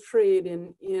global trade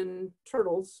in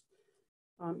turtles,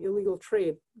 illegal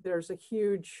trade, there's a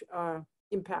huge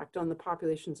impact on the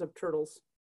populations of turtles.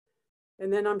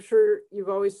 And then I'm sure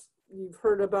you've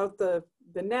heard about the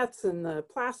nets and the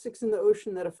plastics in the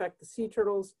ocean that affect the sea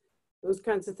turtles. Those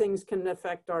kinds of things can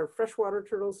affect our freshwater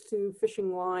turtles too.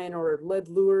 Fishing line or lead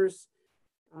lures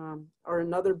are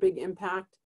another big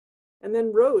impact. And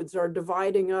then roads are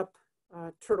dividing up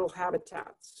turtle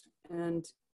habitats. And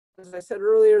as I said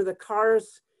earlier, the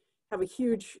cars have a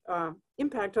huge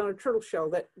impact on a turtle shell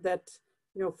that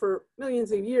you know, for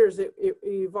millions of years, it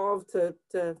evolved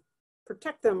to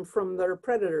protect them from their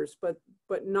predators, but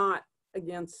not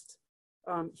against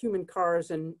human cars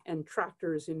and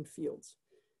tractors in fields.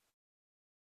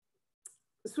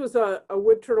 This was a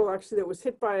wood turtle actually that was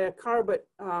hit by a car, but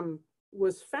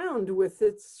was found with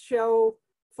its shell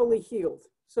fully healed.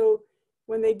 So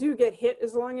when they do get hit,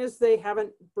 as long as they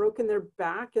haven't broken their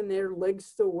back and their legs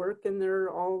still work and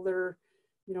all their,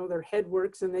 you know, their head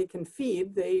works and they can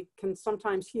feed, they can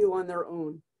sometimes heal on their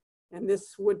own. And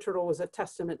this wood turtle was a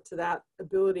testament to that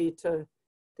ability to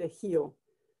heal.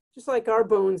 Just like our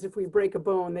bones, if we break a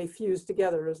bone, they fuse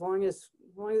together. As long as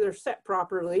they're set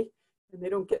properly and they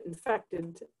don't get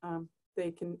infected,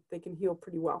 they can heal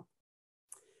pretty well.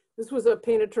 This was a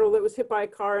painted turtle that was hit by a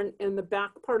car, and the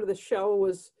back part of the shell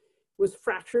was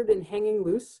fractured and hanging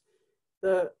loose.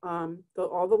 All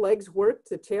the legs worked,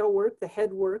 the tail worked, the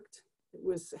head worked. It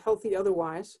was healthy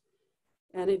otherwise.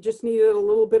 And it just needed a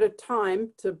little bit of time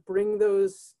to bring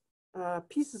those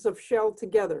pieces of shell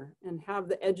together and have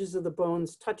the edges of the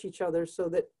bones touch each other so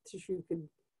that tissue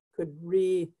could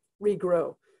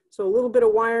regrow. So a little bit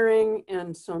of wiring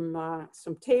and some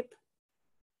tape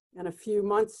and a few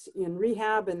months in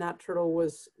rehab, and that turtle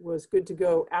was good to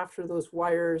go after those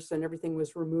wires and everything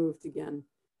was removed again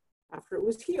after it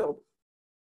was healed.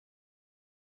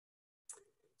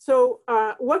 So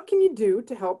what can you do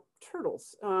to help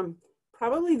turtles?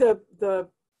 Probably the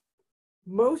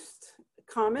most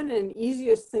common and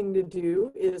easiest thing to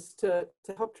do is to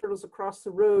help turtles across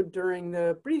the road during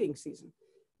the breeding season.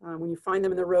 When you find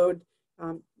them in the road,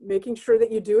 making sure that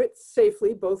you do it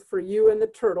safely, both for you and the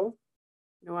turtle.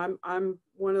 You know, I'm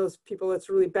one of those people that's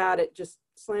really bad at just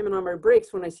slamming on my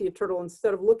brakes when I see a turtle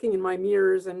instead of looking in my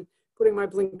mirrors and putting my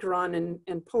blinker on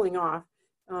and pulling off.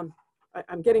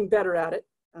 I'm getting better at it.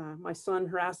 My son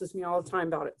harasses me all the time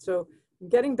about it. So I'm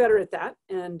getting better at that.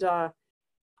 And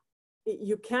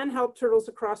you can help turtles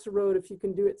across the road if you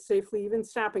can do it safely, even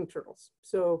snapping turtles.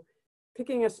 So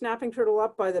picking a snapping turtle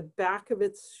up by the back of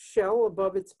its shell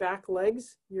above its back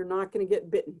legs, you're not going to get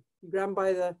bitten. You grab them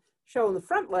by the shell in the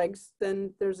front legs,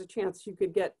 then there's a chance you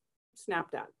could get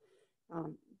snapped at.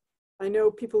 I know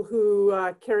people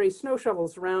who carry snow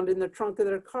shovels around in the trunk of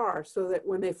their car so that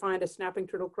when they find a snapping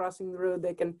turtle crossing the road,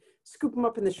 they can scoop them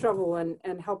up in the shovel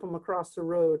and help them across the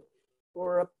road.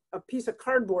 Or a piece of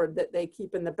cardboard that they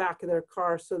keep in the back of their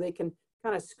car so they can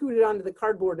kind of scoot it onto the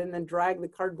cardboard and then drag the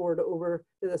cardboard over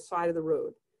to the side of the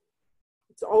road.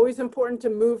 It's always important to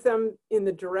move them in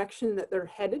the direction that they're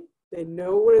headed. They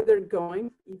know where they're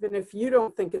going, even if you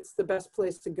don't think it's the best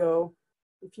place to go.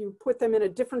 If you put them in a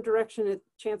different direction,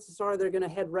 chances are they're going to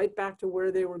head right back to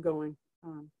where they were going.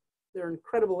 They're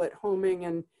incredible at homing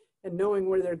and knowing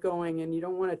where they're going, and you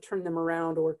don't want to turn them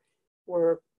around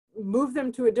or move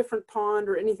them to a different pond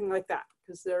or anything like that,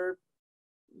 because they're,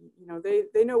 you know,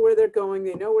 they know where they're going,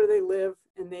 they know where they live,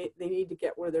 and they need to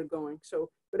get where they're going. So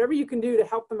whatever you can do to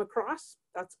help them across,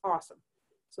 that's awesome.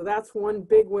 So that's one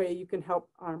big way you can help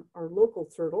our local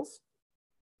turtles.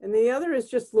 And the other is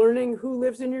just learning who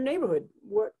lives in your neighborhood.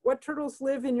 What turtles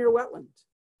live in your wetland?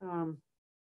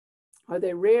 Are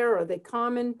they rare? Are they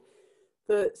common?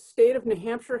 The state of New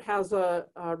Hampshire has a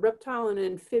reptile and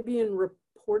amphibian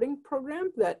reporting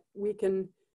program that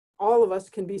all of us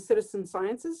can be citizen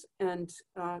scientists and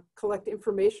collect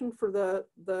information for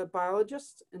the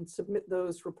biologists and submit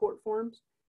those report forms.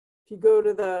 If you go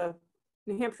to the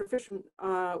New Hampshire Fish and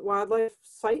Wildlife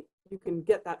site, you can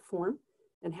get that form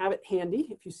and have it handy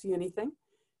if you see anything.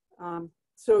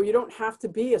 So you don't have to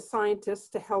be a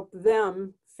scientist to help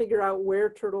them figure out where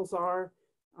turtles are,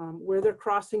 where they're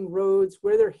crossing roads,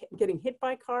 where they're getting hit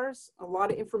by cars. A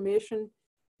lot of information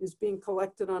is being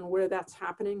collected on where that's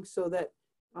happening, so that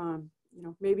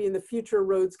maybe in the future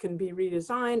roads can be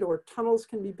redesigned or tunnels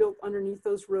can be built underneath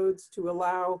those roads to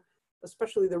allow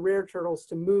especially the rare turtles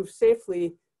to move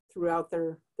safely throughout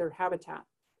their habitat.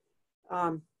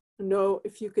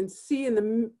 If you can see in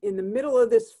the middle of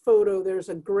this photo, there's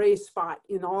a gray spot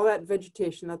in all that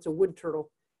vegetation. That's a wood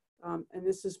turtle. And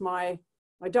this is my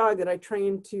dog that I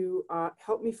trained to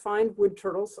help me find wood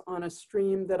turtles on a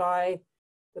stream that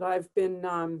I've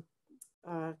been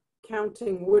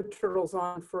counting wood turtles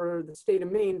on for the state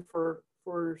of Maine for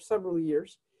several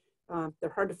years. They're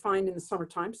hard to find in the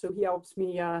summertime, so he helps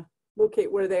me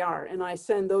locate where they are. And I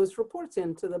send those reports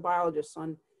in to the biologists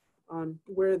on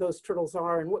where those turtles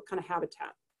are and what kind of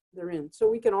habitat they're in. So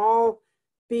we can all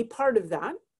be part of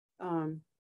that.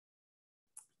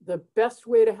 The best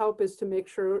way to help is to make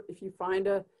sure if you find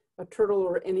a turtle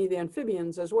or any of the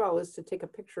amphibians as well, is to take a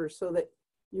picture so that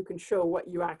you can show what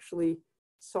you actually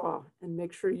saw and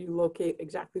make sure you locate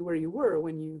exactly where you were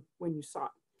when you saw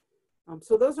it.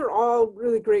 So those are all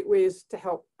really great ways to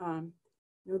help.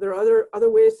 There are other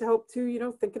ways to help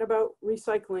too, thinking about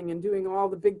recycling and doing all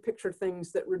the big picture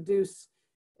things that reduce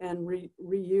and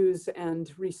reuse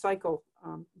and recycle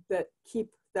that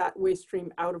keep that waste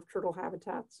stream out of turtle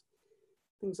habitats,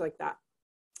 things like that.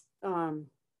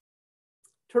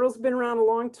 Turtles have been around a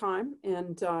long time,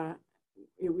 and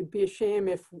it would be a shame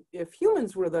if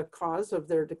humans were the cause of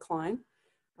their decline.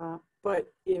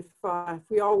 But if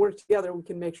we all work together, we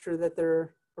can make sure that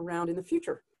they're around in the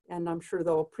future. And I'm sure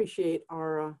they'll appreciate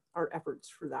our efforts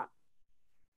for that.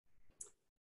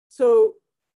 So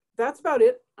that's about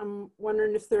it. I'm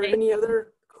wondering if there are any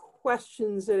other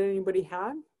questions that anybody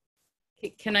had.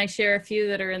 Can I share a few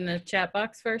that are in the chat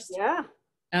box first? Yeah.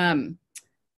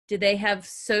 Do they have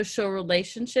social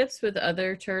relationships with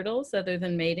other turtles other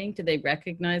than mating? Do they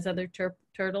recognize other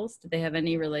turtles? Do they have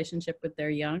any relationship with their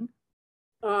young?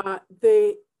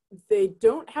 They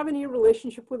don't have any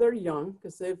relationship with their young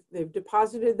because they've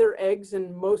deposited their eggs,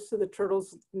 and most of the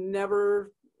turtles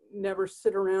never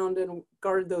sit around and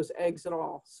guard those eggs at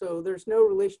all. So there's no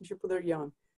relationship with their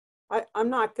young. I'm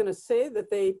not going to say that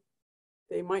they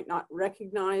might not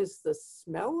recognize the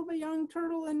smell of a young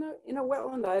turtle in a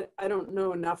wetland. I don't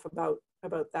know enough about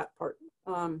that part.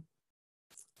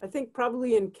 I think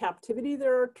probably in captivity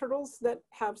there are turtles that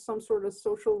have some sort of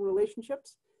social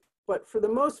relationships. But for the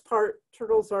most part,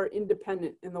 turtles are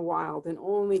independent in the wild and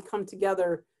only come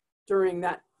together during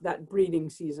that breeding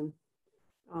season.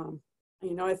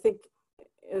 I think,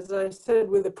 as I said,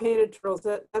 with the painted turtles,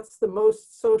 that's the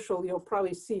most social you'll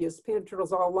probably see is painted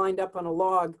turtles all lined up on a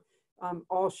log,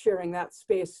 all sharing that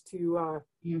space to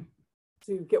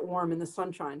get warm in the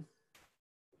sunshine.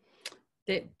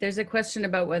 There's a question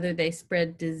about whether they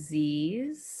spread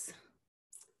disease.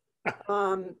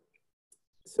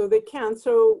 So they can.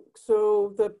 So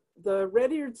the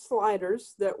red-eared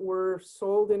sliders that were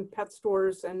sold in pet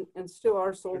stores and still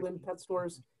are sold in pet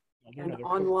stores and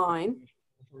online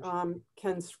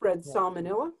can spread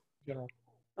salmonella.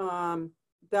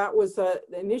 That was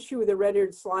an issue with the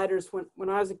red-eared sliders. When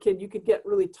I was a kid, you could get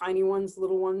really tiny ones,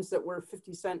 little ones that were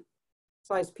 50-cent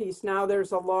size piece. Now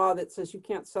there's a law that says you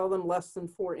can't sell them less than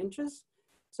 4 inches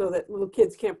so that little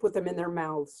kids can't put them in their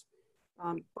mouths.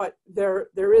 But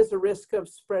there is a risk of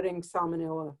spreading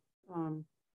salmonella, and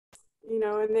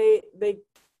they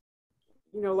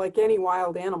like any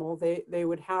wild animal, they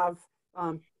would have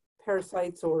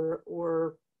parasites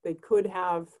or they could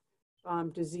have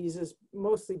diseases,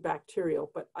 mostly bacterial.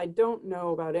 But I don't know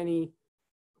about any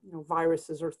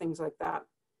viruses or things like that.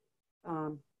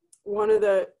 One of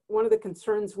the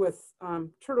concerns with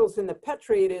turtles in the pet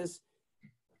trade is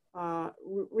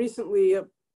recently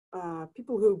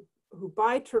people who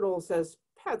buy turtles as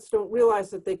pets don't realize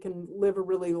that they can live a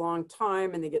really long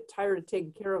time and they get tired of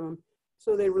taking care of them.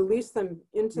 So they release them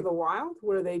into the wild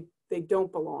where they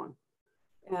don't belong.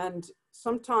 And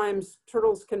sometimes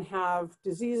turtles can have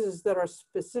diseases that are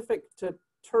specific to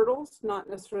turtles, not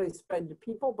necessarily spread to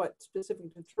people, but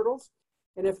specific to turtles.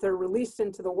 And if they're released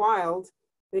into the wild,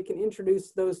 they can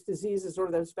introduce those diseases or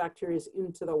those bacteria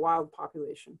into the wild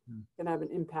population, can have an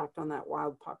impact on that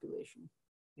wild population.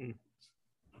 Do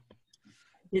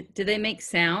they make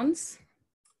sounds?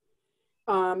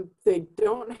 They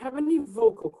don't have any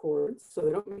vocal cords, so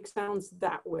they don't make sounds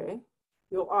that way.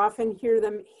 You'll often hear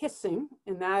them hissing,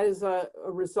 and that is a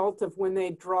result of when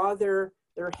they draw their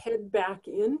head back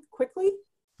in quickly.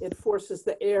 It forces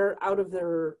the air out of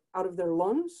their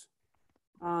lungs,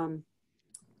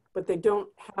 but they don't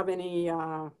have any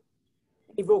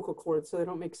vocal cords, so they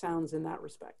don't make sounds in that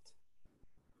respect.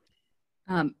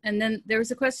 And then there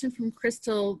was a question from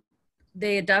Crystal.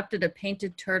 They adopted a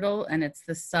painted turtle, and it's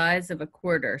the size of a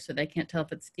quarter, so they can't tell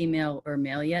if it's female or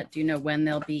male yet. Do you know when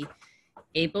they'll be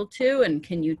able to, and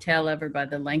can you tell ever by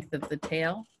the length of the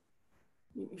tail?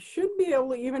 You should be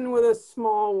able to, even with a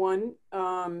small one,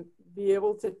 be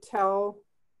able to tell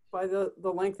by the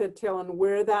length of the tail and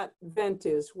where that vent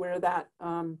is, where that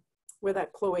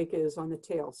cloaca is on the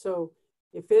tail. So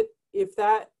if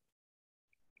that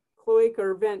cloaca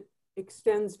or vent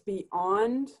extends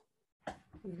beyond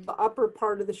the upper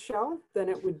part of the shell, then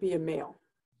it would be a male.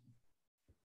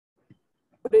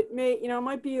 But it may, it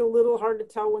might be a little hard to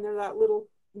tell when they're that little.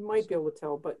 You might be able to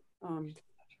tell, but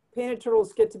painted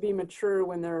turtles get to be mature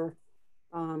when they're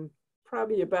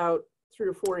probably about 3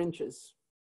 or 4 inches.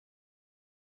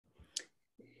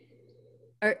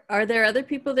 Are there other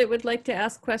people that would like to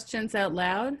ask questions out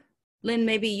loud? Lynn,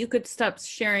 maybe you could stop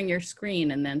sharing your screen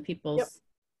and then people's, Yep.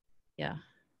 Yeah.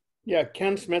 Yeah,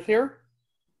 Ken Smith here.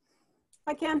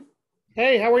 Hi, Ken.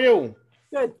 Hey, how are you?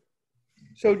 Good.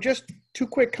 So just 2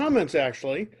 quick comments,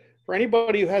 actually. For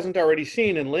anybody who hasn't already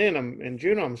seen, and Lynn and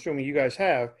Juno, I'm assuming you guys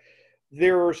have,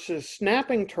 there's a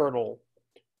snapping turtle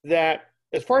that,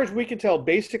 as far as we can tell,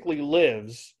 basically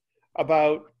lives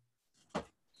about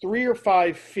 3 or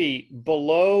 5 feet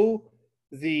below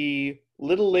the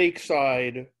little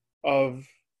lakeside of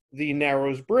the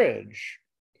Narrows Bridge.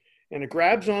 And it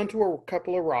grabs onto a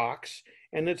couple of rocks,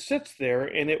 and it sits there,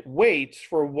 and it waits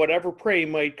for whatever prey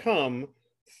might come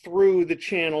through the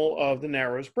channel of the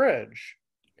Narrows Bridge.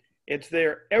 It's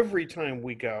there every time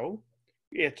we go.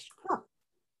 It's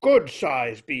good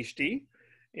size beastie,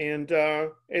 and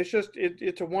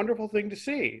it's a wonderful thing to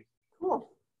see. Cool.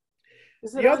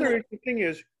 The other interesting thing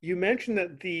is, you mentioned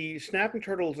that the snapping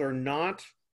turtles are not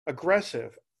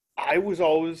aggressive. I was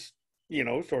always,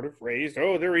 sort of raised,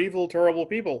 oh, they're evil, terrible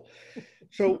people.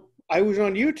 So I was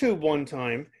on YouTube one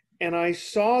time, and I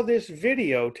saw this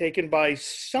video taken by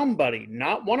somebody,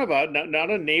 not one of us, not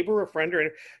a neighbor, a friend,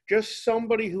 or just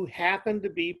somebody who happened to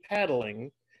be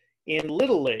paddling in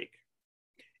Little Lake.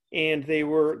 And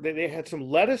they had some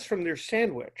lettuce from their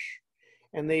sandwich,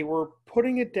 and they were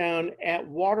putting it down at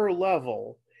water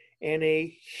level, and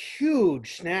a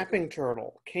huge snapping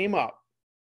turtle came up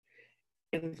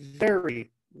and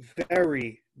very,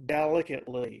 very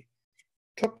delicately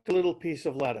took the little piece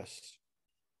of lettuce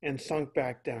and sunk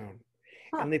back down.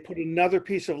 And they put another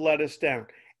piece of lettuce down,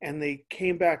 and they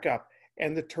came back up,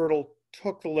 and the turtle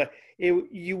took the lettuce.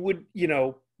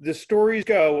 The stories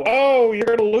go, oh, you're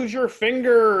going to lose your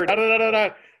finger, da, da, da, da, da.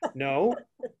 No,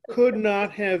 could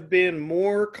not have been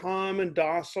more calm and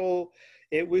docile.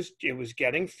 It was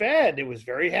getting fed. It was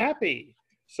very happy.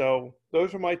 So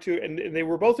those are my 2, and they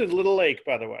were both in Little Lake,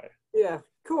 by the way. Yeah,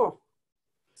 cool.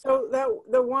 So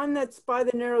the one that's by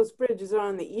the Narrows Bridge, is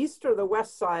on the east or the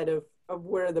west side of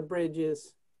where the bridge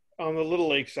is? On the Little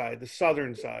Lake side, the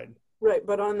southern side. Right,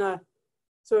 but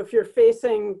so if you're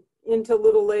facing into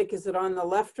Little Lake, is it on the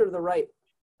left or the right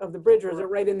of the bridge, or is it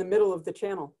right in the middle of the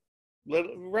channel?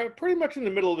 Right, pretty much in the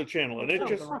middle of the channel, and it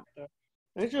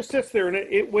just sits there, and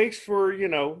it waits for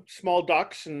small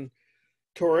ducks and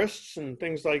tourists and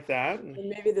things like that, and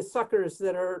maybe the suckers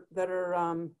that are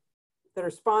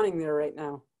spawning there right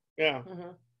now. Yeah.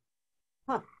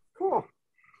 Huh. Cool.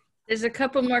 There's a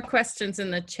couple more questions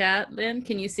in the chat, Lynn.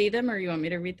 Can you see them, or you want me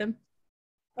to read them?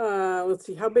 Let's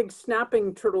see, how big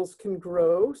snapping turtles can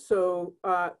grow. So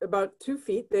about 2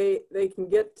 feet, they can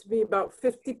get to be about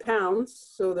 50 pounds.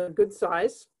 So they're good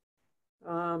size.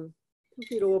 2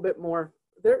 feet, a little bit more.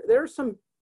 There's some,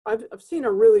 I've seen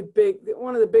a really big,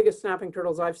 one of the biggest snapping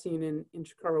turtles I've seen in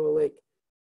Chocorua Lake.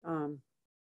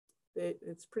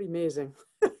 It's pretty amazing.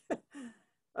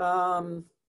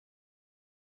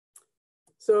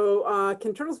 So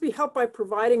can turtles be helped by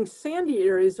providing sandy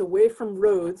areas away from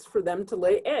roads for them to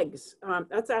lay eggs?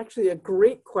 That's actually a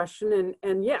great question,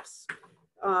 and yes.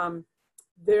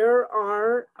 There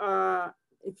are,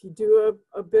 if you do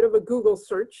a bit of a Google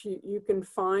search, you can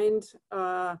find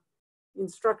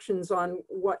instructions on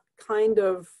what kind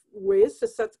of ways to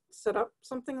set up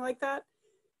something like that.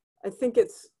 I think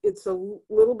it's a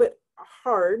little bit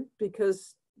hard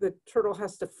because the turtle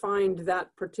has to find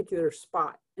that particular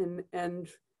spot. And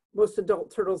most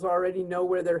adult turtles already know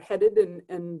where they're headed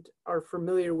and are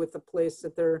familiar with the place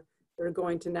that they're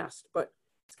going to nest. But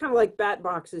it's kind of like bat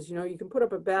boxes. You know, you can put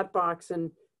up a bat box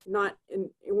and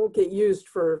it won't get used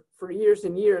for years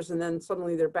and years, and then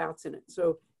suddenly there are bats in it.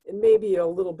 So it may be a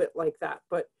little bit like that.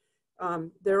 But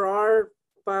there are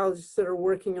biologists that are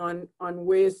working on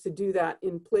ways to do that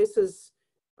in places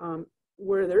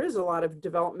where there is a lot of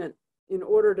development in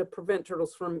order to prevent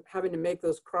turtles from having to make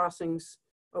those crossings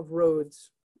of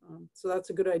roads. So that's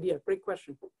a good idea. Great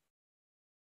question.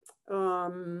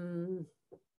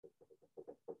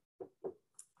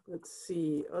 Let's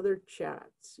see, other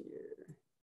chats here.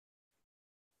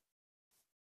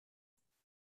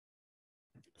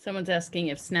 Someone's asking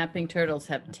if snapping turtles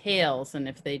have tails, and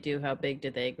if they do, how big do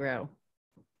they grow?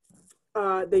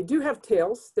 They do have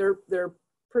tails. They're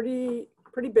pretty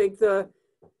big.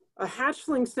 A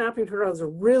hatchling snapping turtle has a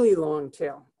really long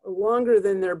tail, longer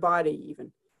than their body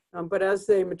even. But as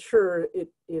they mature,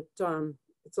 it's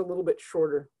a little bit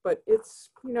shorter. But it's,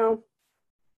 you know,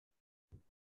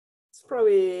 it's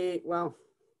probably, well,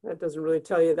 that doesn't really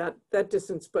tell you that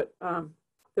distance, but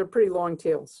they're pretty long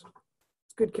tails.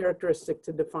 It's a good characteristic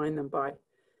to define them by.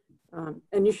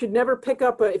 And you should never pick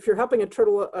up, if you're helping a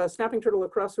snapping turtle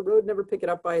across the road, never pick it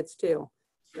up by its tail.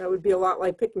 That would be a lot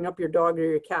like picking up your dog or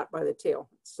your cat by the tail.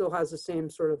 It still has the same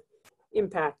sort of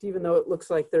impact, even though it looks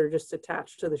like they're just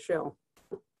attached to the shell.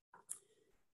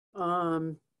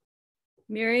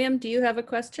 Miriam, do you have a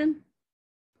question?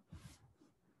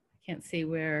 Can't see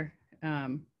where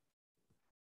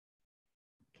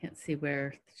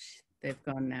they've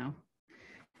gone now.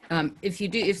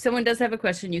 If someone does have a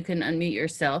question, you can unmute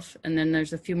yourself, and then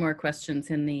there's a few more questions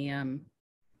in the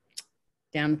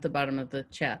down at the bottom of the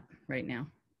chat right now.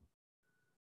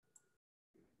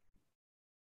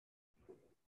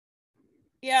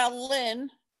 Yeah, Lynn.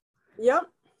 Yep.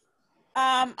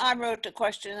 I wrote a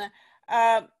question.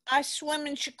 I swim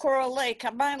in Chocorua Lake.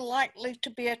 Am I likely to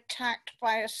be attacked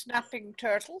by a snapping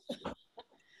turtle?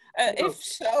 If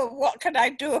so, what can I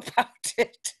do about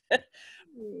it?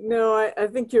 No, I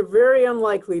think you're very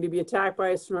unlikely to be attacked by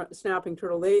a snapping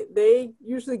turtle. They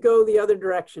usually go the other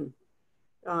direction.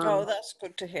 Oh, that's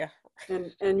good to hear.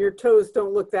 And your toes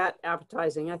don't look that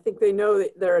appetizing. I think they know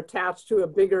that they're attached to a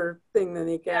bigger thing than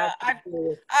they can.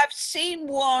 Yeah, I've seen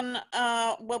one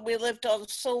when we lived on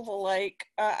Silver Lake.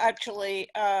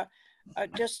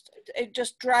 It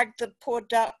just dragged the poor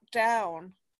duck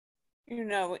down. You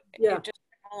know, yeah. It just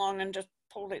came along and just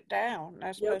pulled it down.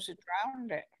 I suppose it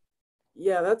drowned it.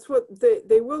 Yeah, that's what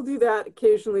they will do that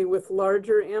occasionally with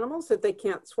larger animals that they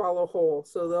can't swallow whole.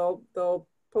 So they'll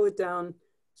pull it down,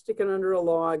 stick it under a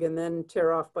log, and then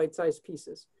tear off bite-sized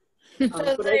pieces.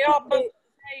 So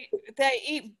they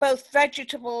eat both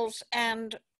vegetables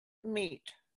and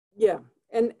meat. Yeah,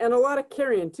 and a lot of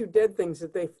carrion too, dead things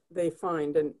that they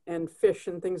find, and fish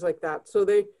and things like that. So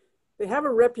they have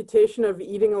a reputation of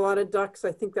eating a lot of ducks.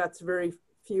 I think that's very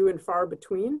few and far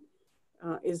between.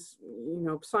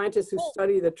 Scientists who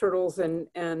study the turtles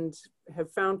and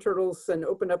have found turtles and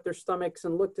opened up their stomachs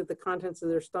and looked at the contents of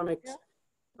their stomachs,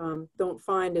 don't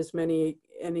find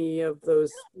any of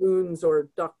those loons or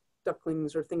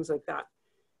ducklings or things like that.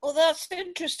 Well, that's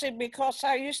interesting, because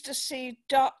I used to see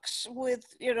ducks with,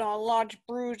 a large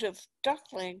brood of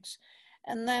ducklings,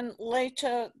 and then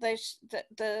later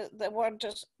there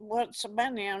weren't so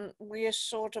many, and we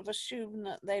sort of assumed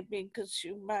that they'd been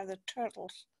consumed by the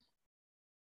turtles.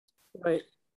 Right.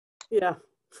 Yeah.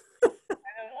 I don't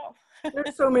know.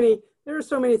 There are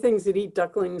so many things that eat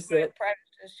ducklings that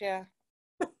predators, yeah.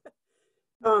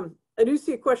 I do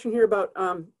see a question here about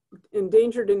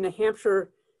endangered in New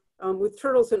Hampshire. With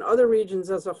turtles in other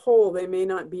regions as a whole, they may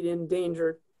not be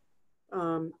endangered.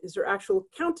 Is there actual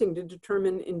counting to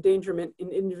determine endangerment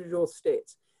in individual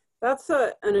states? That's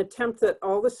an attempt that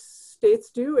all the states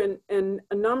do, and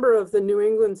a number of the New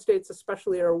England states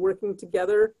especially are working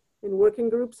together in working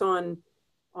groups on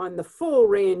the full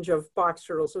range of box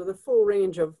turtles or the full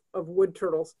range of wood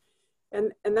turtles.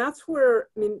 And that's where,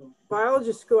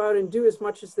 biologists go out and do as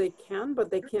much as they can, but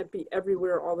they can't be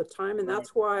everywhere all the time. And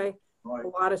that's why a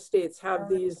lot of states have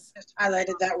these just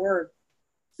highlighted that word,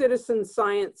 citizen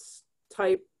science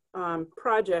type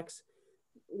projects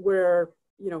where,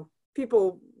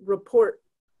 people report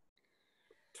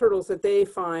turtles that they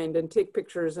find and take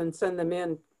pictures and send them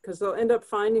in, because they'll end up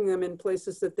finding them in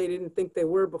places that they didn't think they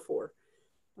were before.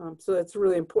 So it's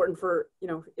really important for,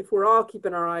 if we're all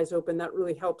keeping our eyes open, that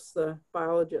really helps the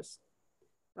biologists.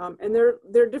 And there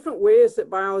are different ways that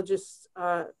biologists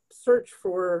search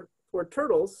for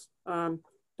turtles.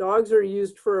 Dogs are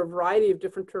used for a variety of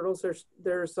different turtles.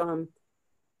 There's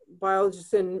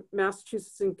biologists in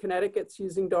Massachusetts and Connecticut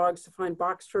using dogs to find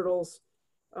box turtles.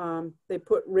 They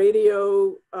put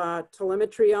radio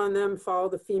telemetry on them, follow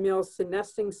the females to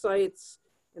nesting sites,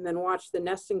 and then watch the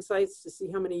nesting sites to see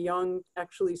how many young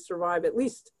actually survive, at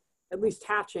least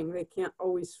hatching. They can't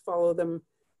always follow them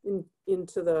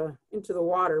into the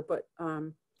water, but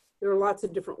there are lots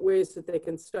of different ways that they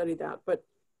can study that. But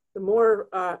the more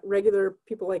regular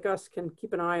people like us can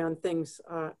keep an eye on things,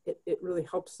 it really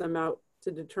helps them out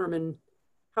to determine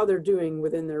how they're doing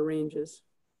within their ranges.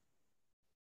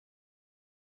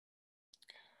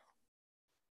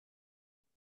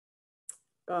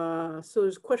 So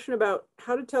there's a question about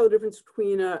how to tell the difference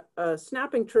between a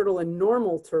snapping turtle and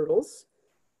normal turtles.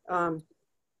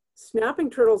 Snapping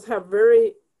turtles have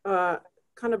very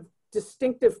kind of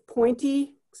distinctive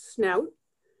pointy snout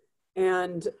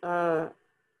and a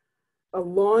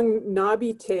long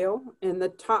knobby tail, and the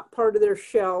top part of their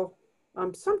shell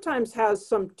sometimes has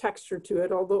some texture to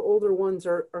it, although older ones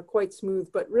are quite smooth,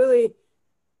 but really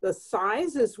the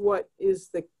size is what is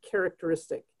the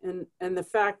characteristic, and the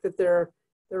fact that their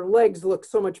legs look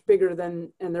so much bigger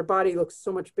than, and their body looks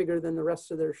so much bigger than the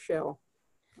rest of their shell.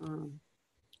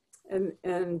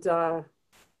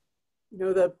 You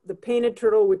know, the painted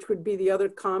turtle, which would be the other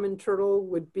common turtle,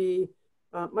 would be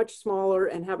much smaller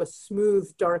and have a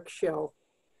smooth, dark shell,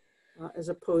 as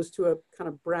opposed to a kind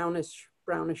of brownish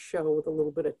shell with a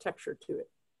little bit of texture to it.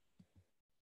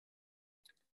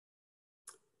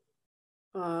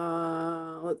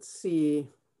 Let's see.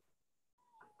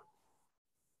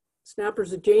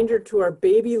 Snappers a danger to our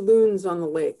baby loons on the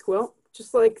lake. Well,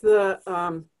 just like the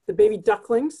baby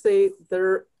ducklings,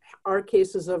 there are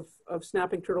cases of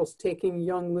snapping turtles taking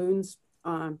young loons,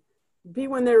 be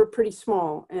when they were pretty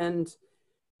small. And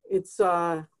it's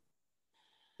not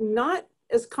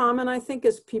as common, I think,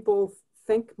 as people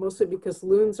think, mostly because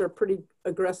loons are pretty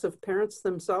aggressive parents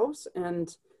themselves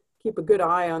and keep a good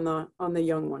eye on the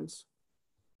young ones.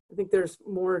 I think there's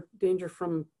more danger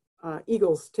from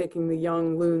eagles taking the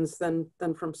young loons than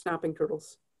from snapping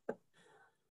turtles. Let's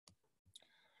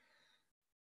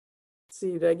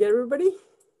see, did I get everybody?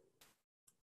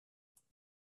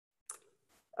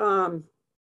 I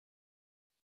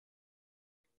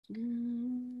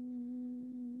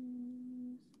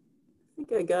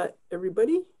think I got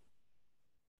everybody.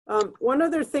 One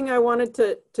other thing I wanted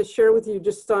to share with you,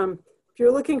 just if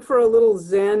you're looking for a little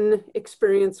Zen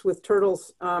experience with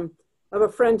turtles, I have a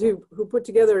friend who put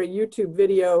together a YouTube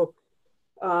video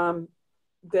that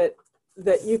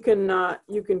you can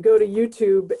go to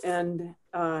YouTube and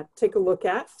take a look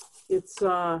at. It's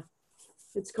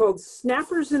called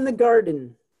Snappers in the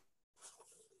Garden.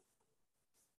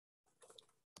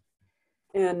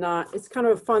 And it's kind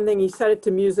of a fun thing. He set it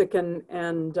to music and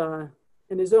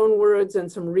in his own words and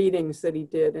some readings that he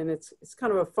did. And it's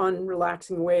kind of a fun,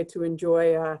 relaxing way to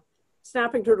enjoy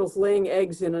snapping turtles laying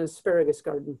eggs in an asparagus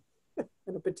garden,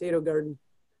 in a potato garden.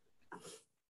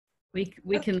 We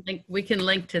can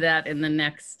link to that in the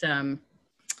next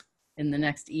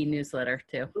e-newsletter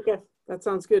too. Okay, that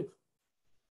sounds good.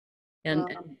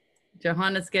 And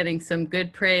Johanna's getting some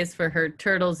good praise for her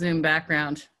turtle Zoom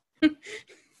background.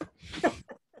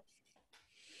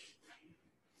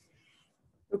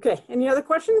 Okay, any other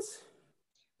questions?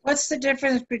 What's the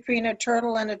difference between a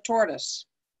turtle and a tortoise?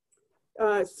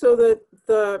 That's the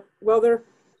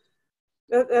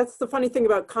funny thing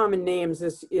about common names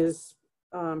is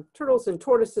turtles and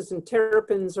tortoises and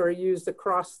terrapins are used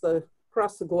across the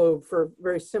globe for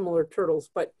very similar turtles,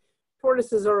 but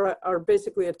tortoises are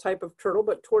basically a type of turtle,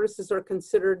 but tortoises are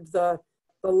considered the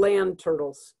land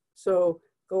turtles. So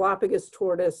Galapagos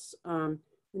tortoise,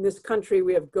 in this country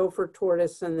we have gopher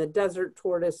tortoise and the desert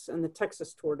tortoise and the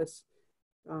Texas tortoise,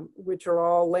 which are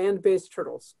all land-based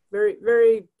turtles. Very,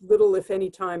 very little, if any,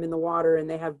 time in the water, and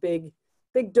they have big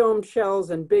domed shells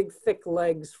and big thick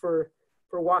legs for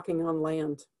walking on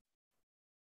land.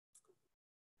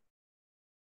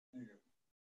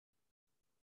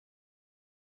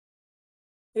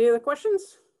 Any other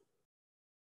questions?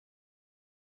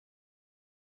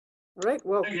 All right,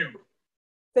 well,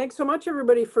 thanks so much,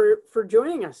 everybody, for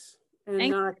joining us. And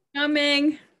Thanks for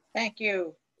coming. Thank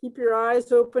you. keep your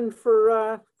eyes open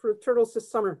for turtles this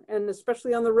summer, and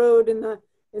especially on the road in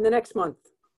the next month.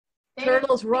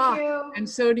 Turtles rock, and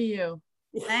so do you.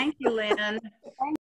 Thank you, Lynn.